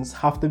 persons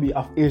have to be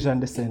of Asian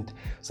descent.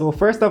 So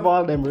first of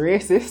all, them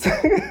racist.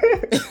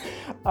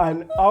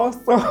 And also,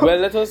 well,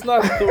 let us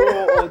not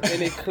throw out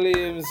any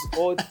claims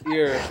out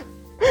here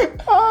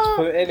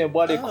for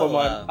anybody come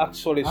and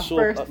actually show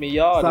up at me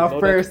yard. so Know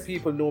first- that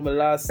people know my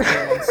last name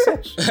and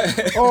such.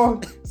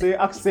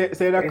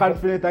 say you're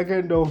confident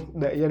again though.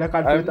 You're not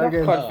I'm confident not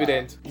again.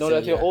 confident. Now So,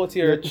 that you're out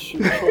here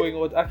throwing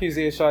out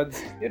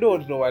accusations, you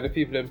don't know why the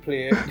people them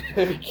play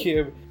the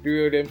game, the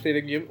way them play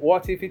the game.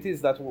 What if it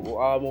is that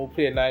we'll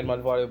play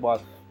 9-man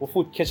volleyball, we'll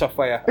foot catch a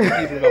fire,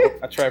 and people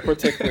are try to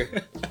protect me.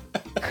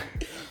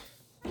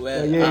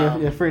 Well,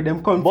 You're afraid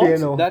them come here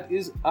now. But that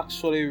is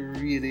actually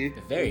really,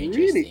 Very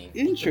really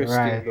interesting.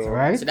 Right, though.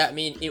 right. so that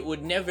means it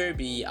would never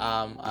be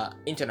a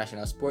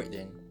international sport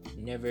then.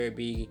 Never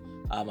be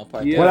a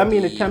part Yeah. of Well, I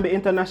mean, the- it can be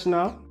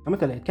international. I'm gonna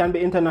tell you, it can be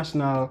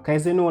international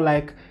because you know,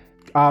 like,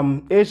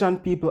 Asian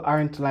people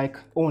aren't like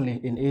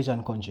only in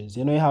Asian countries.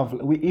 You know,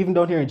 we even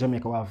down here in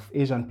Jamaica, we have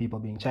Asian people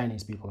being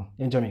Chinese people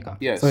in Jamaica.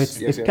 Yes, So it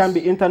yes. can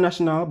be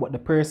international, but the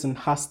person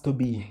has to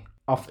be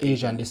of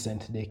Asian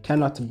descent. They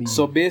cannot be.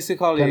 So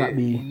basically, cannot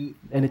be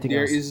anything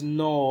there else. is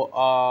no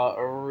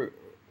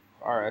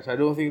alright, I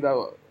don't think that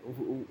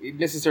it's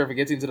necessary to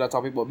get into that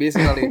topic, but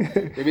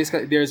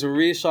basically there's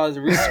racial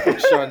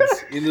restrictions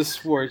in the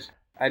sport,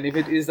 and if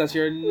it is that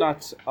you're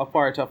not a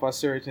part of a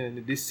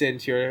certain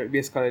descent, you're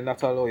basically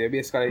not allowed. You're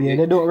basically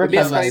They don't There's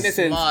recognize. in a a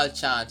sense, small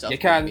chance of you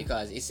can-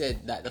 because it said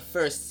that the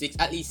first 6,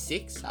 at least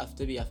 6, have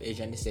to be of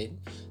Asian descent.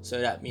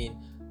 So that means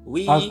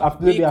we Have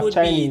to be of could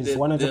Chinese, be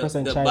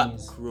 100% the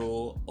Chinese. back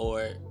row,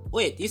 or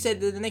wait, you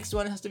said the next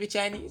one has to be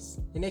Chinese.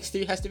 The next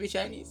 3 has to be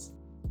Chinese.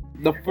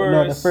 the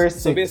first first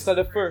so 6. basically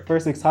the first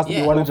First 6 has to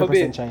Yeah. be 100%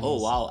 Forbid. Chinese.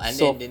 Oh wow! And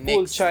So then the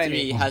full next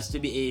Chinese. 3 has to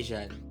be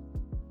Asian.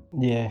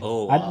 Yeah.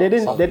 Oh, And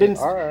wow.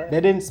 Alright. they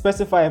didn't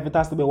specify if it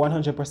has to be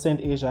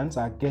 100% Asian. So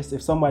I guess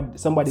if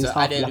somebody's So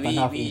half Adel, black and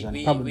half Asian,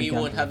 we probably can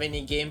won't play. have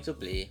any game to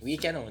play. We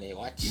can only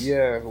watch.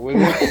 yeah we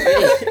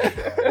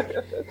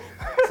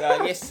So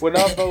I guess we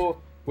not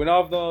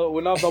have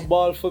the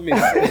ball for me.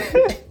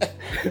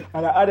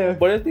 And Adel,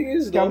 But the thing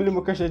is, can't though, believe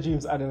me crush your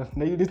dreams, Adel.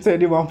 Now you did say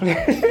they won't play.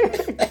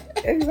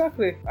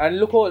 exactly. And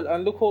look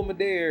how me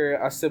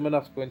there as I'm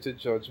not going to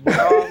judge.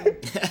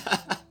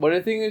 But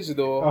the thing is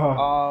though,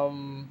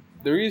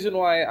 the reason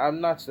why I'm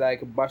not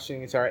like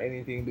bashing it or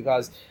anything,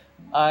 because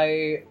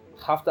I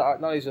have to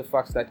acknowledge the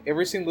fact that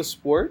every single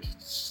sport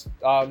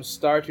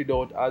started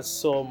out as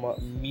some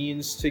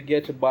means to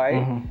get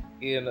by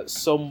in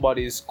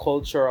somebody's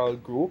cultural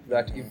group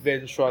that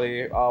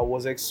eventually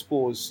was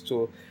exposed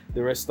to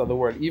the rest of the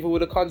world. Even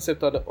with the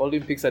concept of the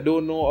Olympics, I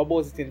don't know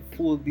about it in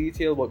full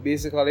detail, but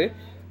basically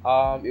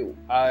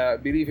I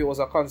believe it was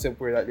a concept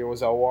where like, there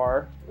was a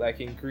war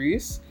like in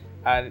Greece,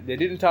 and they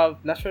didn't have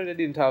like That's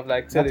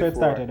where telephone. it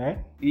started, right?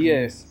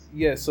 Yes.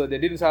 So they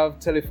didn't have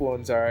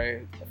telephones.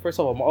 Alright. First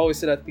of all, I always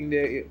say that thing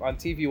there on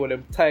TV when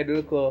them tied the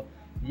little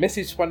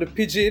message from the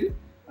pigeon,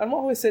 and I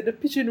always said the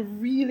pigeon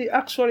really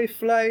actually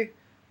fly,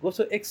 go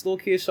to X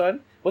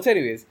location. But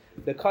anyways,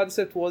 the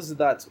concept was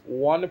that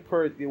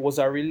it was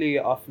a relay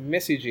of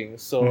messaging,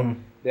 so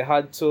they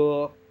had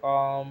to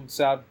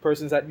have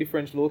persons at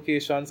different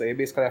locations, and you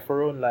basically have to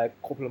run like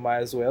a couple of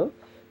miles well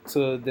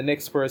to the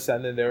next person,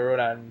 and then they run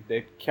and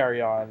they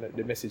carry on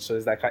the message. So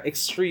it's like an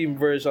extreme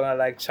version of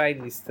like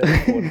Chinese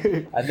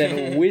telephone. And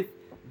then with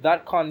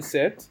that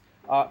concept,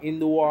 in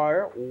the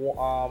war,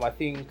 I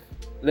think,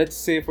 let's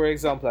say for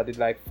example, I did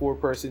like 4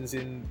 persons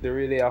in the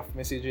relay of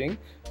messaging.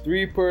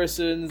 3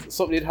 persons,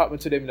 something did happen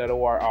to them in the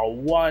war,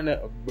 and 1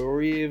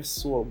 brave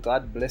soul,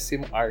 God bless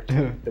him heart.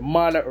 The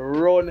man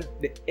run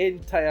the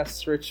entire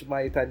stretch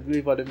might and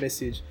deliver the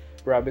message.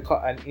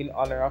 Because, and in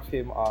honor of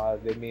him,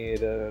 they made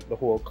the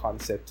whole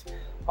concept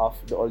of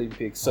the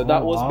Olympics. So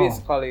that was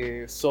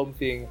basically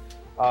something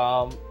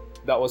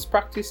that was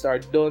practiced or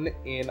done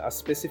in a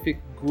specific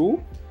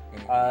group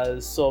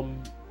as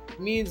some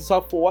means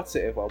of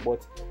whatsoever.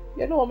 But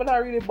you know, I'm not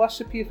really bash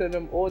the people and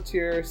them out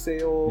here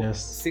say, oh,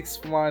 Yes.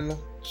 6th man,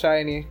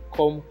 shiny,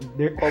 come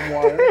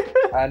one,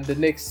 and the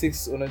next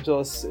 6 gonna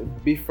just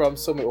be from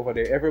somewhere over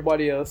there.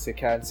 Everybody else, they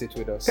can't sit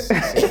with us. So,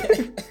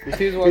 it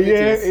is what it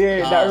is.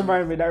 Yeah, that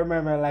remind me.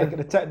 Like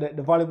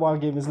the volleyball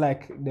game is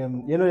like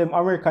them. You know them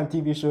American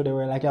TV show. They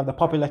were like you have the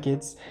popular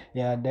kids.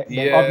 Yeah,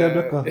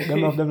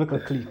 them of them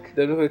look clique.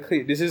 The little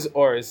clique. This is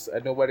ours,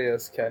 and nobody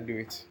else can do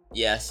it.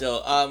 Yeah,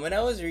 so when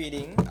I was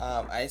reading,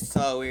 I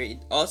saw where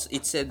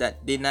it said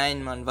that the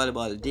 9-man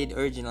volleyball did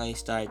originally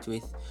start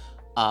with,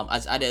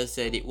 as Adele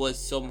said, it was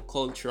some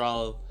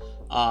cultural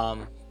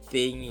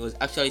thing. It was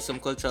actually some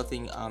cultural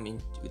thing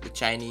with the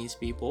Chinese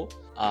people.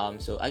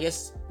 So I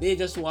guess they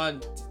just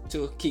want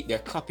to keep their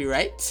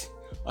copyright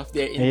of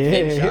their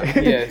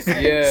invention. Yes,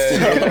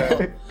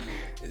 yeah.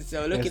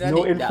 So looking There's at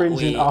no it that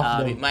infringing way, of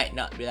them. it might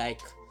not be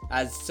like,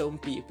 as some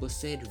people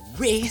said,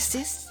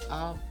 racist.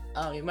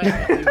 It might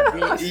not be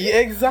racist. Yeah,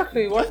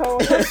 exactly. What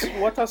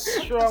a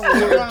strong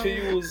word to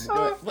use.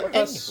 What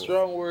a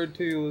strong word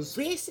to use.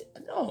 Racist?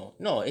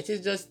 No. It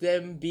is just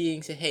them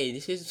being say, hey,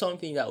 this is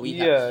something that we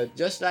Yeah. have.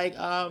 Just like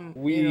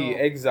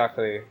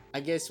Exactly. I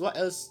guess what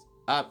else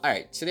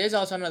Alright, so there's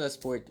also another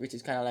sport which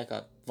is kind of like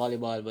a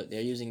volleyball, but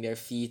they're using their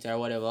feet or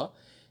whatever.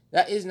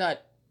 That is not,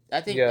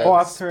 I think, Yeah. Oh,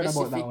 that's I've heard about that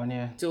specific one,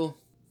 yeah. to,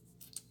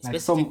 Like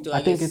specific to,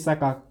 I think guess- it's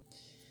like a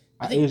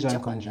I think Asian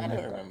Japan, country. I don't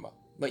Like, remember.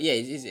 But yeah,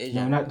 it's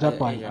Asian. no, not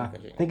Japan. Asian I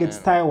country. think it's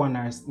Taiwan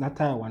or not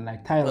Taiwan,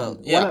 like Thailand. Well,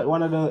 yeah.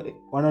 One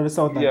of the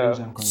South Yeah.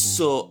 Asian countries.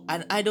 So,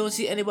 and I don't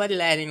see anybody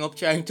lining up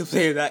trying to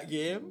play that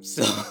game.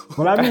 So,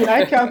 Well, I mean,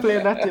 I can't play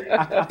that.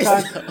 I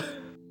can't.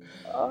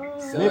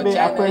 so Maybe a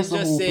China is person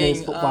just who plays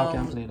saying, football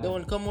can play that.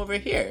 Don't come over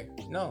here.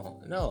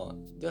 No.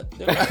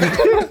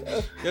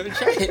 Don't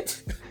try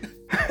it.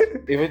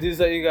 If it is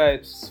that you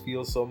guys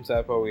feel some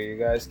type of way, you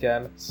guys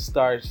can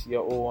start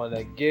your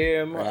own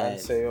game Right. and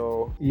say,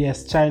 oh,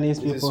 Yes, Chinese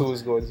this is people.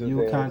 who's going to You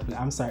play. can't play.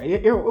 I'm sorry.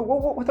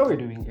 What are we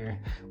doing here?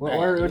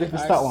 We're ready to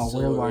start one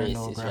World War now,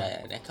 racist, bro.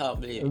 right? I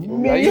can't believe it.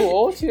 Me? Are you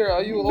out here?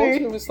 Are you out Me?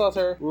 here, Mr.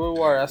 Starter? World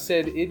War. I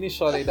said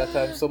initially that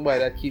I'm somebody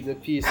that keep the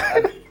peace.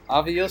 And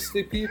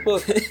obviously, people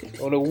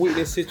want to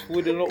witness it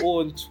with their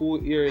own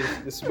 2 ears.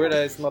 This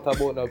brother is not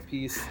about no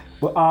peace.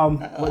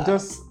 But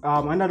just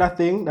another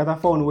thing that I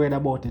found weird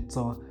about it.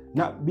 So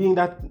not being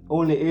that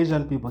only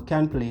Asian people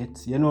can play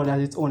it, you know that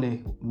it's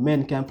only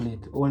men can play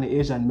it. Only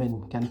Asian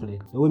men can play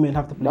it. The women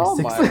have to play No,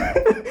 6. man.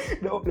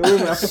 the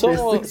women have to play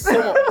Someone 6.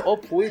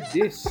 up with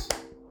this.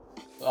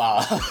 Wow.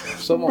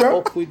 Someone Bro,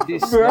 up with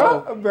this.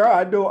 now. Bro,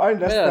 I don't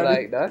understand. Yeah, it.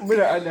 like that. I don't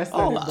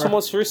understand it, Too bro.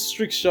 much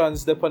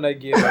restrictions upon a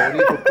game. I need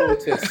to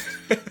protest.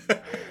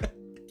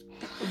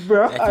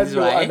 Bro, That I is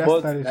don't why-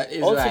 understand it. That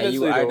is why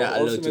you Ultimately are though, not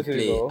allowed to ultimately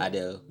play though.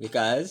 Adele,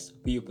 because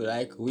people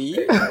like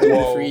we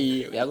Wow.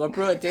 free. We are gonna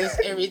protest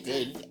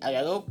everything. I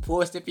are gonna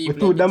post the people. We're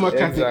too everything.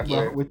 democratic,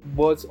 Exactly. bro.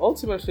 But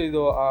ultimately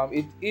though,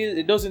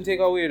 it doesn't take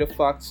away the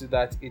fact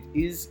that it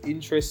is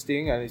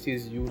interesting and it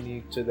is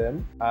unique to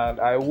them. And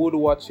I would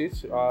watch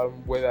it,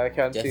 whether I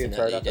can play it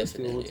or not. I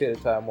still will take the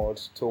time out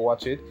to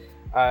watch it.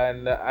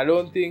 And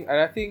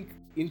I think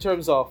in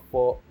terms of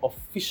for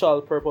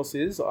official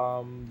purposes,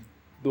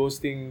 those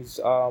things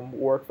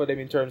work for them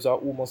in terms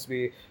of who must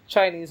be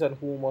Chinese and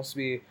who must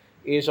be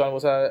Asian.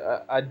 But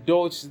I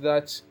doubt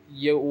that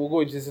we're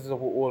going to set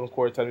up our own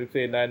court and we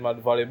play 9-man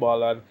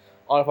volleyball and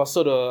all of a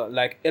sudden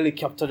like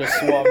helicopter just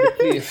swarm the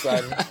place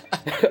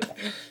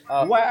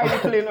and Why are you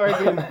playing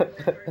our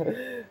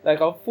game? like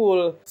a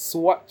full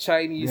SWAT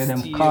Chinese Yeah,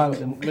 them team. call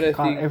I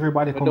call think-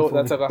 everybody I come doubt for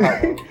that's me. gonna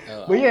happen.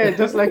 But yeah,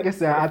 just like you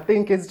said, I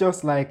think it's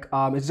just like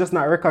it's just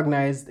not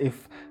recognized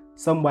if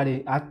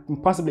somebody,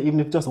 possibly even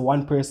if just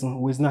one person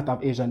who is not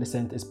of Asian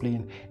descent is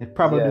playing, it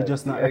probably Yeah,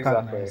 just not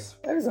exactly. recognized.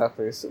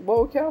 Exactly. So,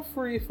 but we can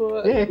free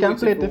for. Yeah, you can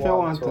play it we if you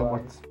want to,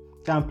 and- but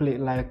can't play it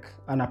like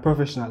on a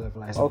professional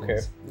level, I suppose. Okay,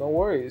 no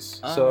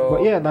worries. Uh, So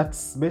But yeah,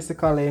 that's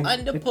basically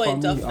On the it for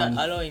point me of on-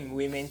 not allowing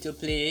women to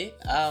play,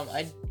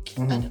 I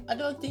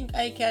don't think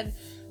I can.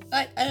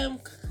 I am.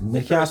 You the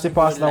can't person see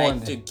past who would that like one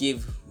to then.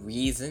 give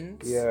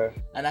reasons. yeah.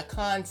 And I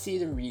can't see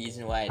the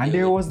reason why. And they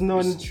there would was none,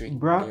 restrict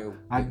bruh. their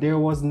And there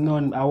was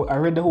none. I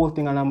read the whole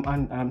thing and I'm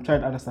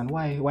trying to understand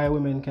why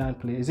women can't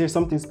play. Is there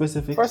something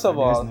specific? First of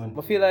Or there's all, none?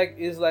 I feel like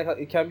it's like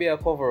it can be a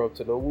cover up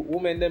to the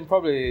women. Then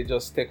probably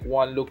just take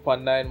one look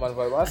on 9-man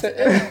vibe. I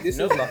said, this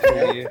No. is not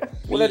for me.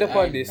 We'll let them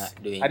are on this,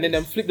 not doing and then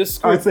them this. flip the I'd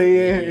script. say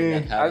You yeah.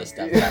 don't have And this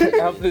stuff I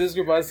happening. flip the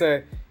script and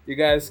say, you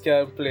guys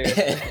can play.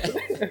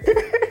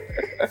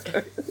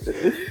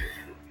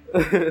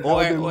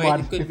 Or be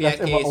mad it could if be a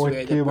that's ever case how it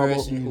where the came about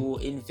person being. who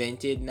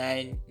invented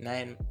nine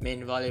men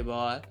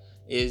volleyball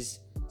is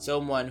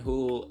someone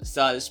who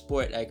saw the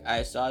sport like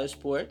I saw the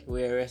sport,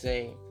 where we're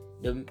saying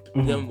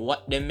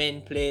what the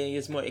men playing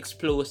is more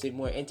explosive,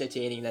 more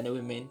entertaining than the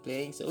women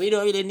playing. So we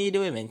don't really need the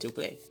women to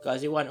play,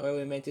 because we want our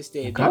women to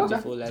stay Look at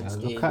beautiful that. and Yeah,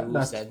 stay look at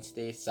loose that. and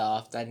stay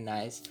soft and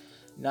nice,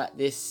 not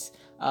this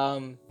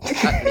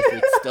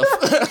athletic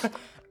stuff.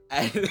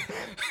 And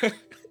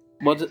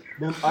But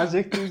Them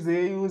adjectives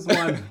they use,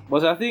 man.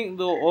 But I think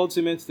though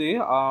ultimately,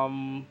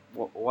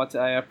 what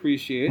I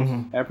appreciate,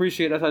 I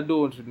appreciate that I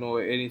don't know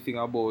anything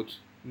about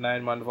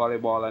 9-man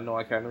volleyball. I know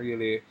I can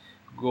really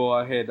go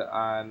ahead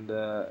and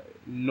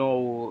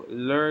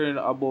learn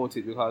about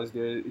it, because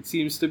it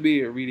seems to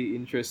be really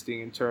interesting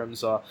in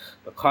terms of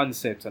the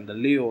concept and the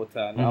layout,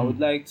 and I would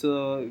like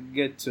to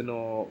get to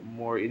know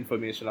more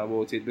information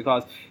about it,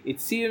 because it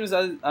seems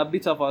a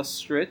bit of a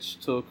stretch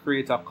to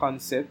create a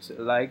concept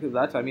like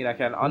that. I mean, I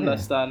can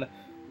understand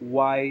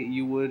why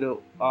you would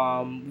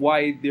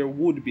why there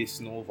would be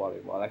snow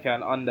volleyball. I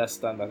can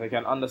understand that. I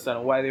can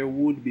understand why there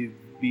would be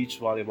beach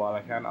volleyball.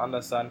 I can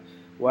understand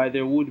why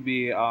there would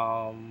be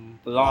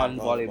lawn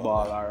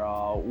volleyball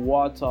or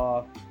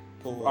water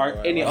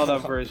or any other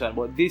version.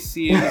 But this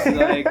seems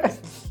like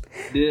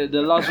the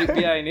logic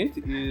behind it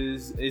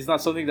is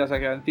not something that I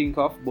can think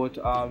of, but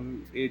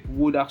it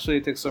would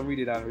actually take some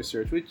reading and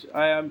research, which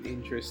I am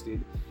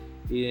interested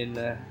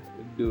in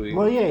doing.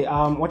 Well,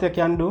 yeah, what you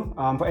can do,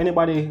 for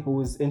anybody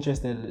who's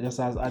interested, just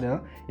as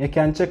Adele, you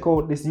can check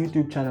out this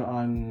YouTube channel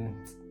on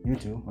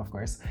YouTube, of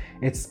course.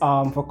 It's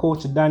for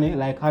Coach Danny,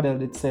 like Adel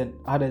said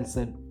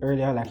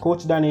earlier. Like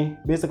Coach Danny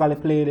basically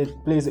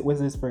plays it with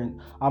his friend.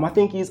 I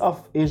think he's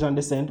of Asian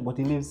descent, but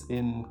he lives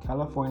in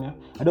California.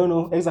 I don't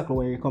know exactly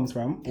where he comes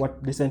from,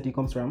 what descent he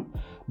comes from,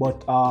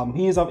 but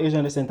he is of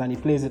Asian descent and he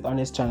plays it on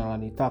his channel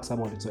and he talks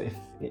about it. So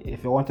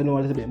if you want to know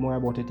a little bit more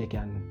about it, you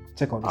can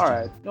check out his channel.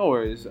 Alright, no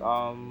worries.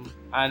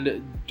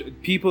 And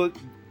people,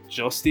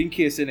 just in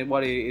case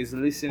anybody is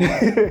listening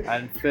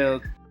and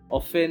felt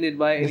offended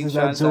by any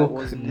chance that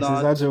was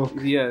not. This is a joke.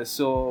 Yeah,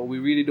 so we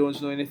really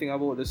don't know anything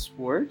about the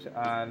sport,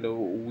 and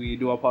we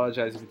do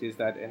apologize if it is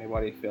that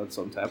anybody felt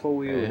some type of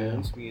way. We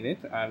don't mean it,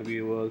 and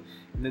we will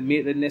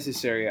make the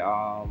necessary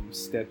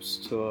steps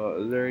to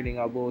learning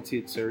about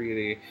it, to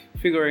really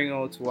figuring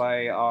out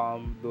why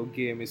the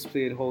game is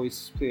played, how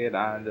it's played,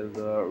 and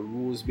the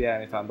rules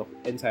behind it, and the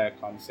entire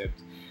concept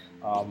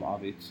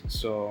of it.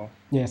 So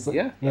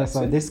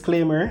so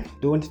disclaimer,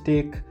 don't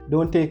take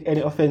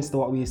any offense to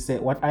what we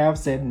said, what I have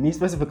said, me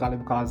specifically,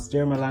 because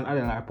Jeremy and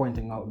Adel are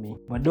pointing out me,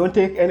 but don't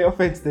take any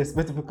offense to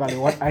specifically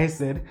what I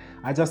said.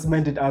 I just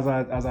meant it as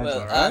a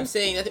joke. I'm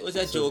saying that it was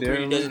a joke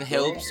really doesn't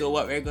help, so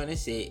what we're gonna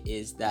say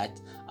is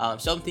that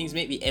some things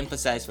may be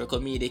emphasized for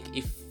comedic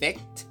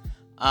effect.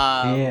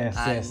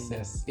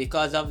 Yes.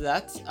 Because of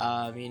that,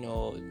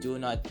 do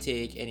not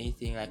take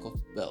anything like,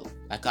 well,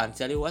 I can't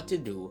tell you what to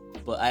do,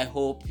 but I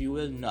hope you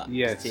will not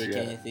take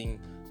anything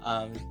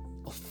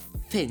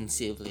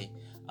offensively.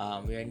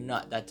 We're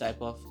not that type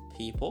of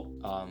people.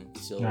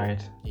 So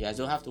you guys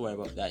don't have to worry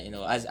about that.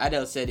 As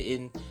Adel said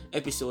in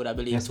episode, I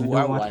believe 2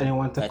 or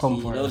 1, that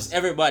he loves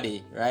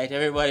everybody, right?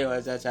 Everybody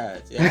was a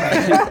child.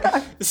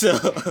 Yeah. So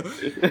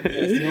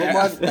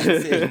that's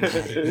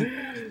it.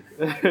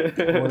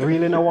 We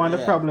really don't want the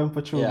problem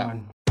for true,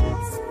 man.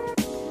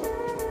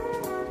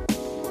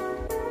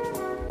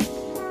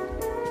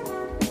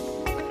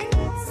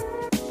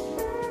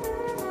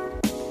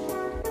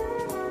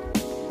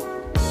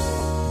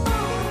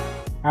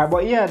 Alright,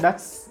 but yeah,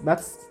 that's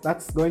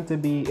going to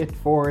be it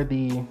for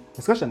the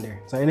discussion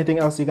there. So anything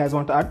else you guys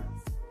want to add?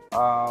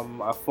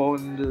 I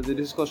found the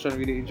discussion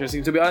really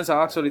interesting. To be honest,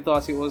 I actually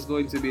thought it was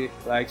going to be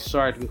like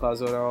short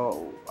because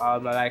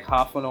I'm like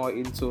half an hour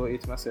into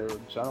it myself. I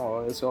don't know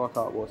what else to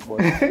talk about,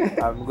 but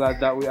I'm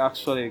glad that we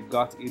actually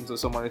got into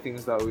some of the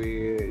things that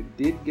we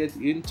did get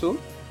into.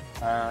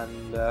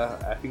 And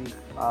I think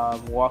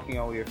I'm walking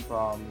away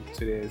from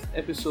today's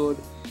episode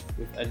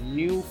with a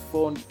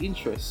newfound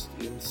interest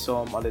in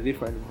some of the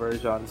different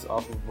versions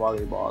of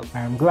volleyball.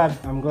 I'm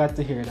glad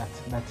to hear that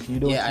you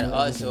don't. Yeah, and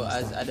also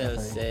as Adel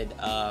said,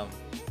 I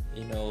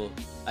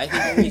think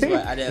the reason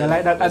why Adel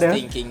was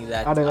thinking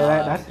that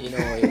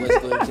it was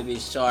going to be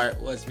short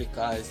was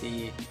because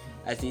he,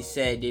 as he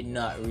said, did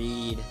not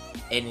read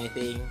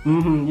anything.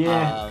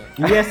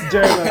 Yes,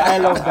 journal. I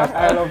love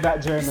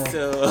that journal.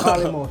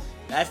 So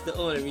that's the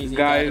only reason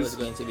that it was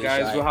going to be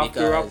short. Guys, we have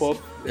to wrap up.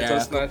 Let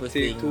us not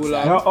take too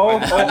long. You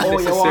want to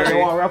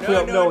wrap it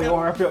up now? You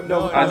want to wrap it up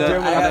now? I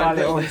have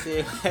to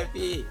say my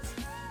piece.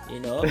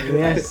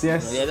 Yes.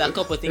 There's a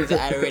couple things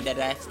that I read that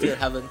I still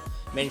haven't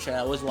mentioned.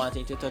 I was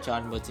wanting to touch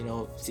on, but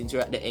since we're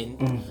at the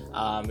end,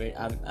 I'm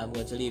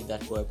going to leave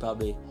that for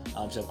probably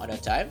some other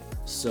time.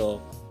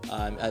 So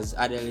as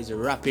Adel is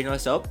wrapping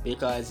us up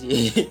because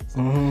he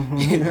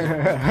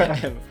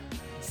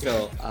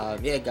so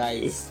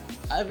guys,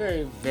 a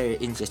very, very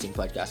interesting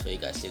podcast for you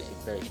guys today.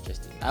 Very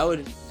interesting. I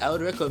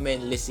would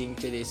recommend listening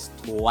to this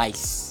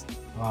twice.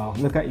 Wow,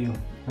 look at you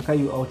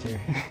out here.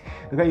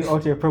 Look at you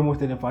out here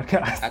promoting the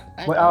podcast.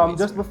 But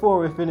just before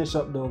we finish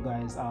up though,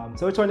 guys,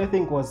 so which one do you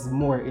think was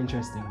more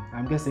interesting?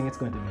 I'm guessing it's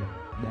going to be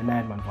the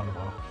 9-man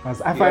volleyball,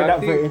 because I find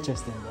that very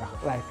interesting, bro.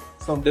 Like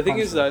the thing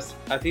is that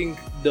I think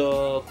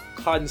the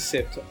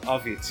concept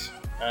of it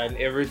and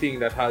everything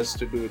that has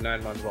to do with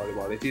 9-man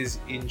volleyball, it is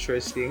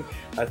interesting.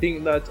 I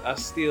think that I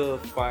still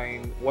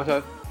find what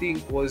I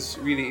think was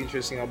really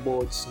interesting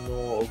about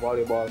snow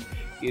volleyball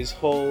is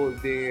how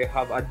they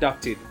have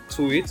adapted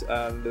to it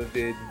and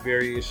the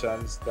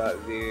variations that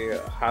they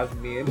have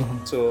made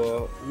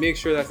to make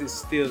sure that it's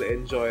still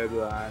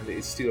enjoyable and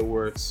it still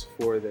works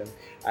for them.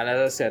 And as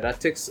I said, that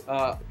takes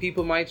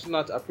people might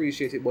not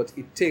appreciate it, but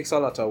it takes a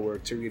lot of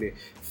work to really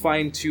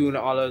fine-tune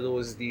all of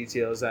those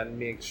details and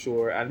make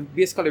sure and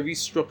basically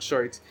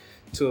restructure it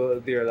to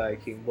their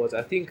liking. But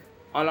I think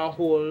on a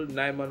whole,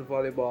 9-man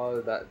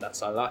volleyball,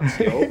 that's a lot,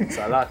 it's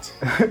a lot.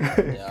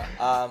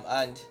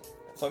 And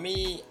for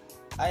me,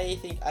 I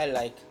think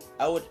the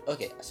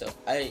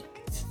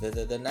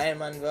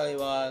 9-man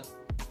volleyball,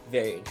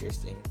 very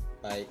interesting,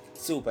 like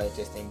super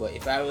interesting. But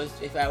if I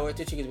were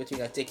to choose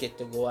between a ticket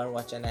to go and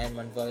watch a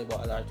 9-man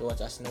volleyball or to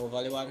watch a snow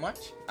volleyball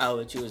match, I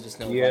would choose the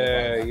snow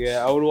volleyball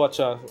match. I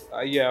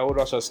would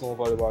watch a snow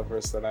volleyball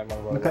versus the 9-man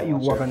volleyball. Look at you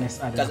walking this,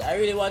 because I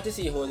really want to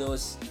see how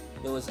those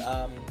was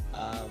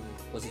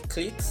it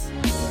cleats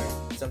or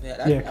something like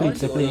that? Yeah, I want to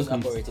see how those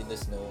cleats. operate in the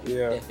snow.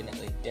 Yeah.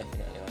 Definitely want to see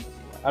that.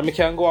 And we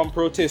can go and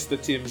protest the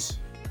teams.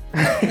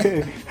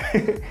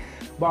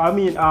 But I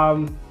mean,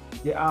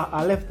 Yeah,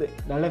 I left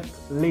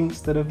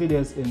links to the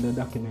videos in the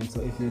document.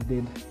 So if you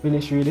did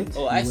finish read it,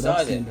 Oh, you I would saw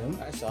have seen them.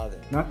 them. I saw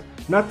them.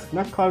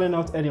 Not calling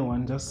out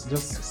anyone, just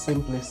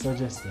simply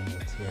suggesting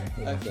it here.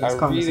 Yeah, Okay. just I really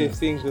conversation.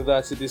 think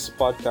that this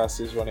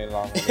podcast is running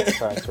long and it's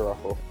time to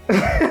wrap up.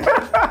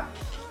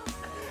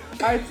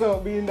 Alright, so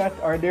being that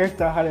our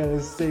director Hadel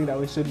is saying that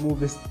we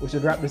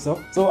should wrap this up.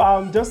 So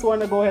just want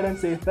to go ahead and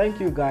say thank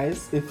you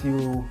guys if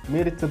you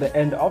made it to the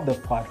end of the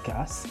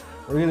podcast.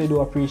 We really do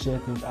appreciate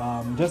it.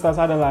 Just as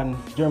Hadel and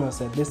Jerma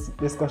said, this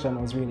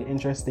discussion was really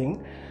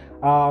interesting.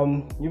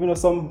 Even though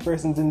some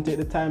persons didn't take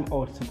the time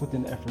out to put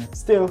in the effort,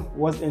 still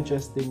was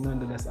interesting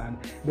nonetheless, and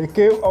they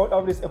came out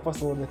of this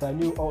episode with a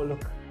new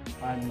outlook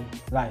on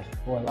life,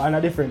 well, on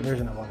a different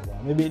version of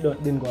volleyball. Maybe it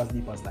didn't go as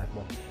deep as that,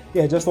 but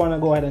yeah, just want to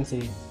go ahead and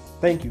say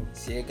thank you.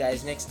 See you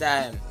guys next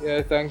time.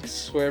 Yeah,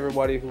 thanks for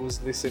everybody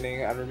who's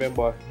listening, and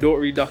remember, don't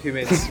read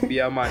documents, be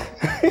a man.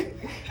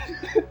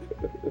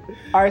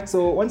 Alright,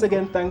 so once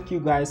again, thank you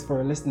guys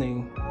for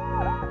listening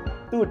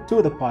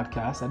to the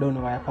podcast. I don't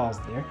know why I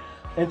paused there.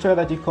 Ensure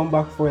that you come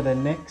back for the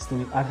next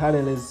week. And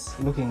Hadel is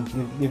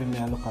giving me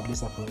a look at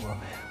this approval.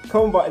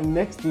 Come back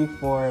next week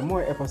for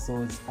more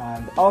episodes,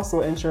 and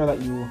also ensure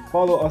that you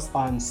follow us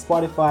on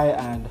Spotify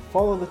and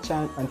follow the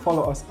channel and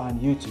follow us on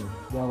YouTube.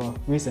 We have a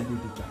recent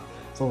YouTube channel.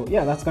 So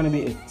yeah, that's gonna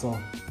be it. So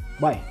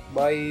bye.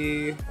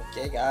 Bye.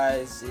 Okay,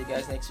 guys. See you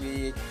guys next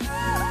week.